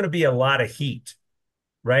there's going to be a lot of heat,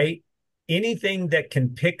 right? Anything that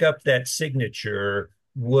can pick up that signature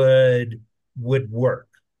would work.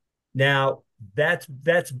 Now,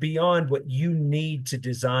 that's beyond what you need to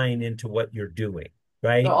design into what you're doing,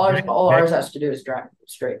 right? So all ours has to do is drive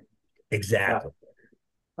straight. Exactly.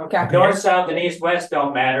 Okay. North, south, and east, west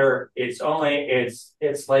don't matter. It's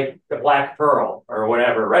like the black pearl or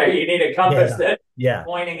whatever, right? You need a compass that's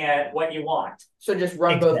pointing at what you want. So just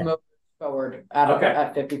run both motors forward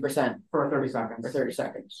at 50% for 30 seconds. For 30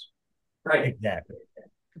 seconds. Right. Exactly.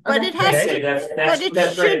 But it has Okay, to. But it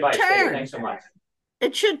that's great should advice, Dave. turn. Thanks so much.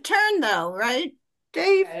 It should turn though, right,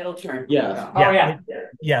 Dave? Yeah, it'll turn. Yeah. Oh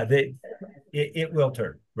yeah. It will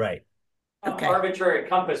turn, right. Okay. Arbitrary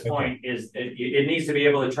compass point is it needs to be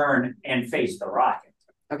able to turn and face the rocket.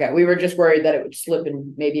 Okay, we were just worried that it would slip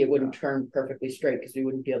and maybe it wouldn't turn perfectly straight because we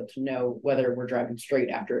wouldn't be able to know whether we're driving straight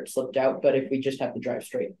after it slipped out. But if we just have to drive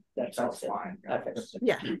straight, that's fine.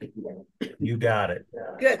 Yeah. You got it.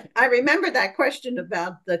 Good. I remember that question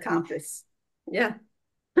about the compass. Yeah.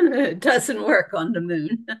 It doesn't work on the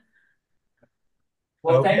moon.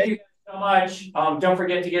 Well, thank you so much. Don't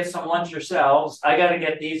forget to get some lunch yourselves. I got to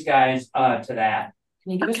get these guys to that.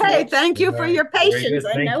 Okay, thank you for your patience.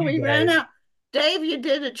 I know we ran guys. out. Dave, you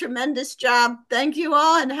did a tremendous job. Thank you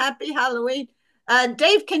all and happy Halloween.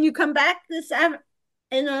 Dave, can you come back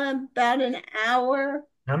in about an hour?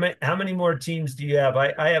 How many more teams do you have?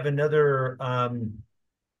 I have another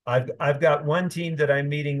I've got one team that I'm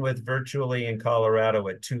meeting with virtually in Colorado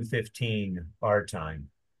at 2:15 our time.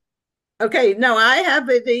 Okay, no, I have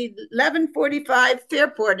the 11:45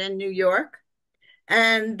 Fairport in New York,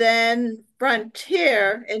 and then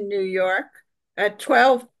Frontier in New York at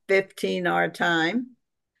 12:15 our time.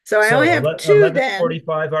 So I only have two then.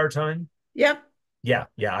 11:45 our time? Yep. Yeah,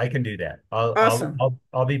 I can do that. Awesome.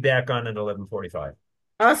 I'll be back on at 11:45.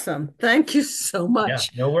 Awesome. Thank you so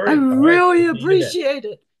much. Yeah, no worries. I All right. really We'll see you then. appreciate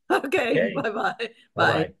it. Okay, Okay. bye-bye. Bye-bye.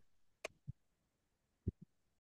 Bye.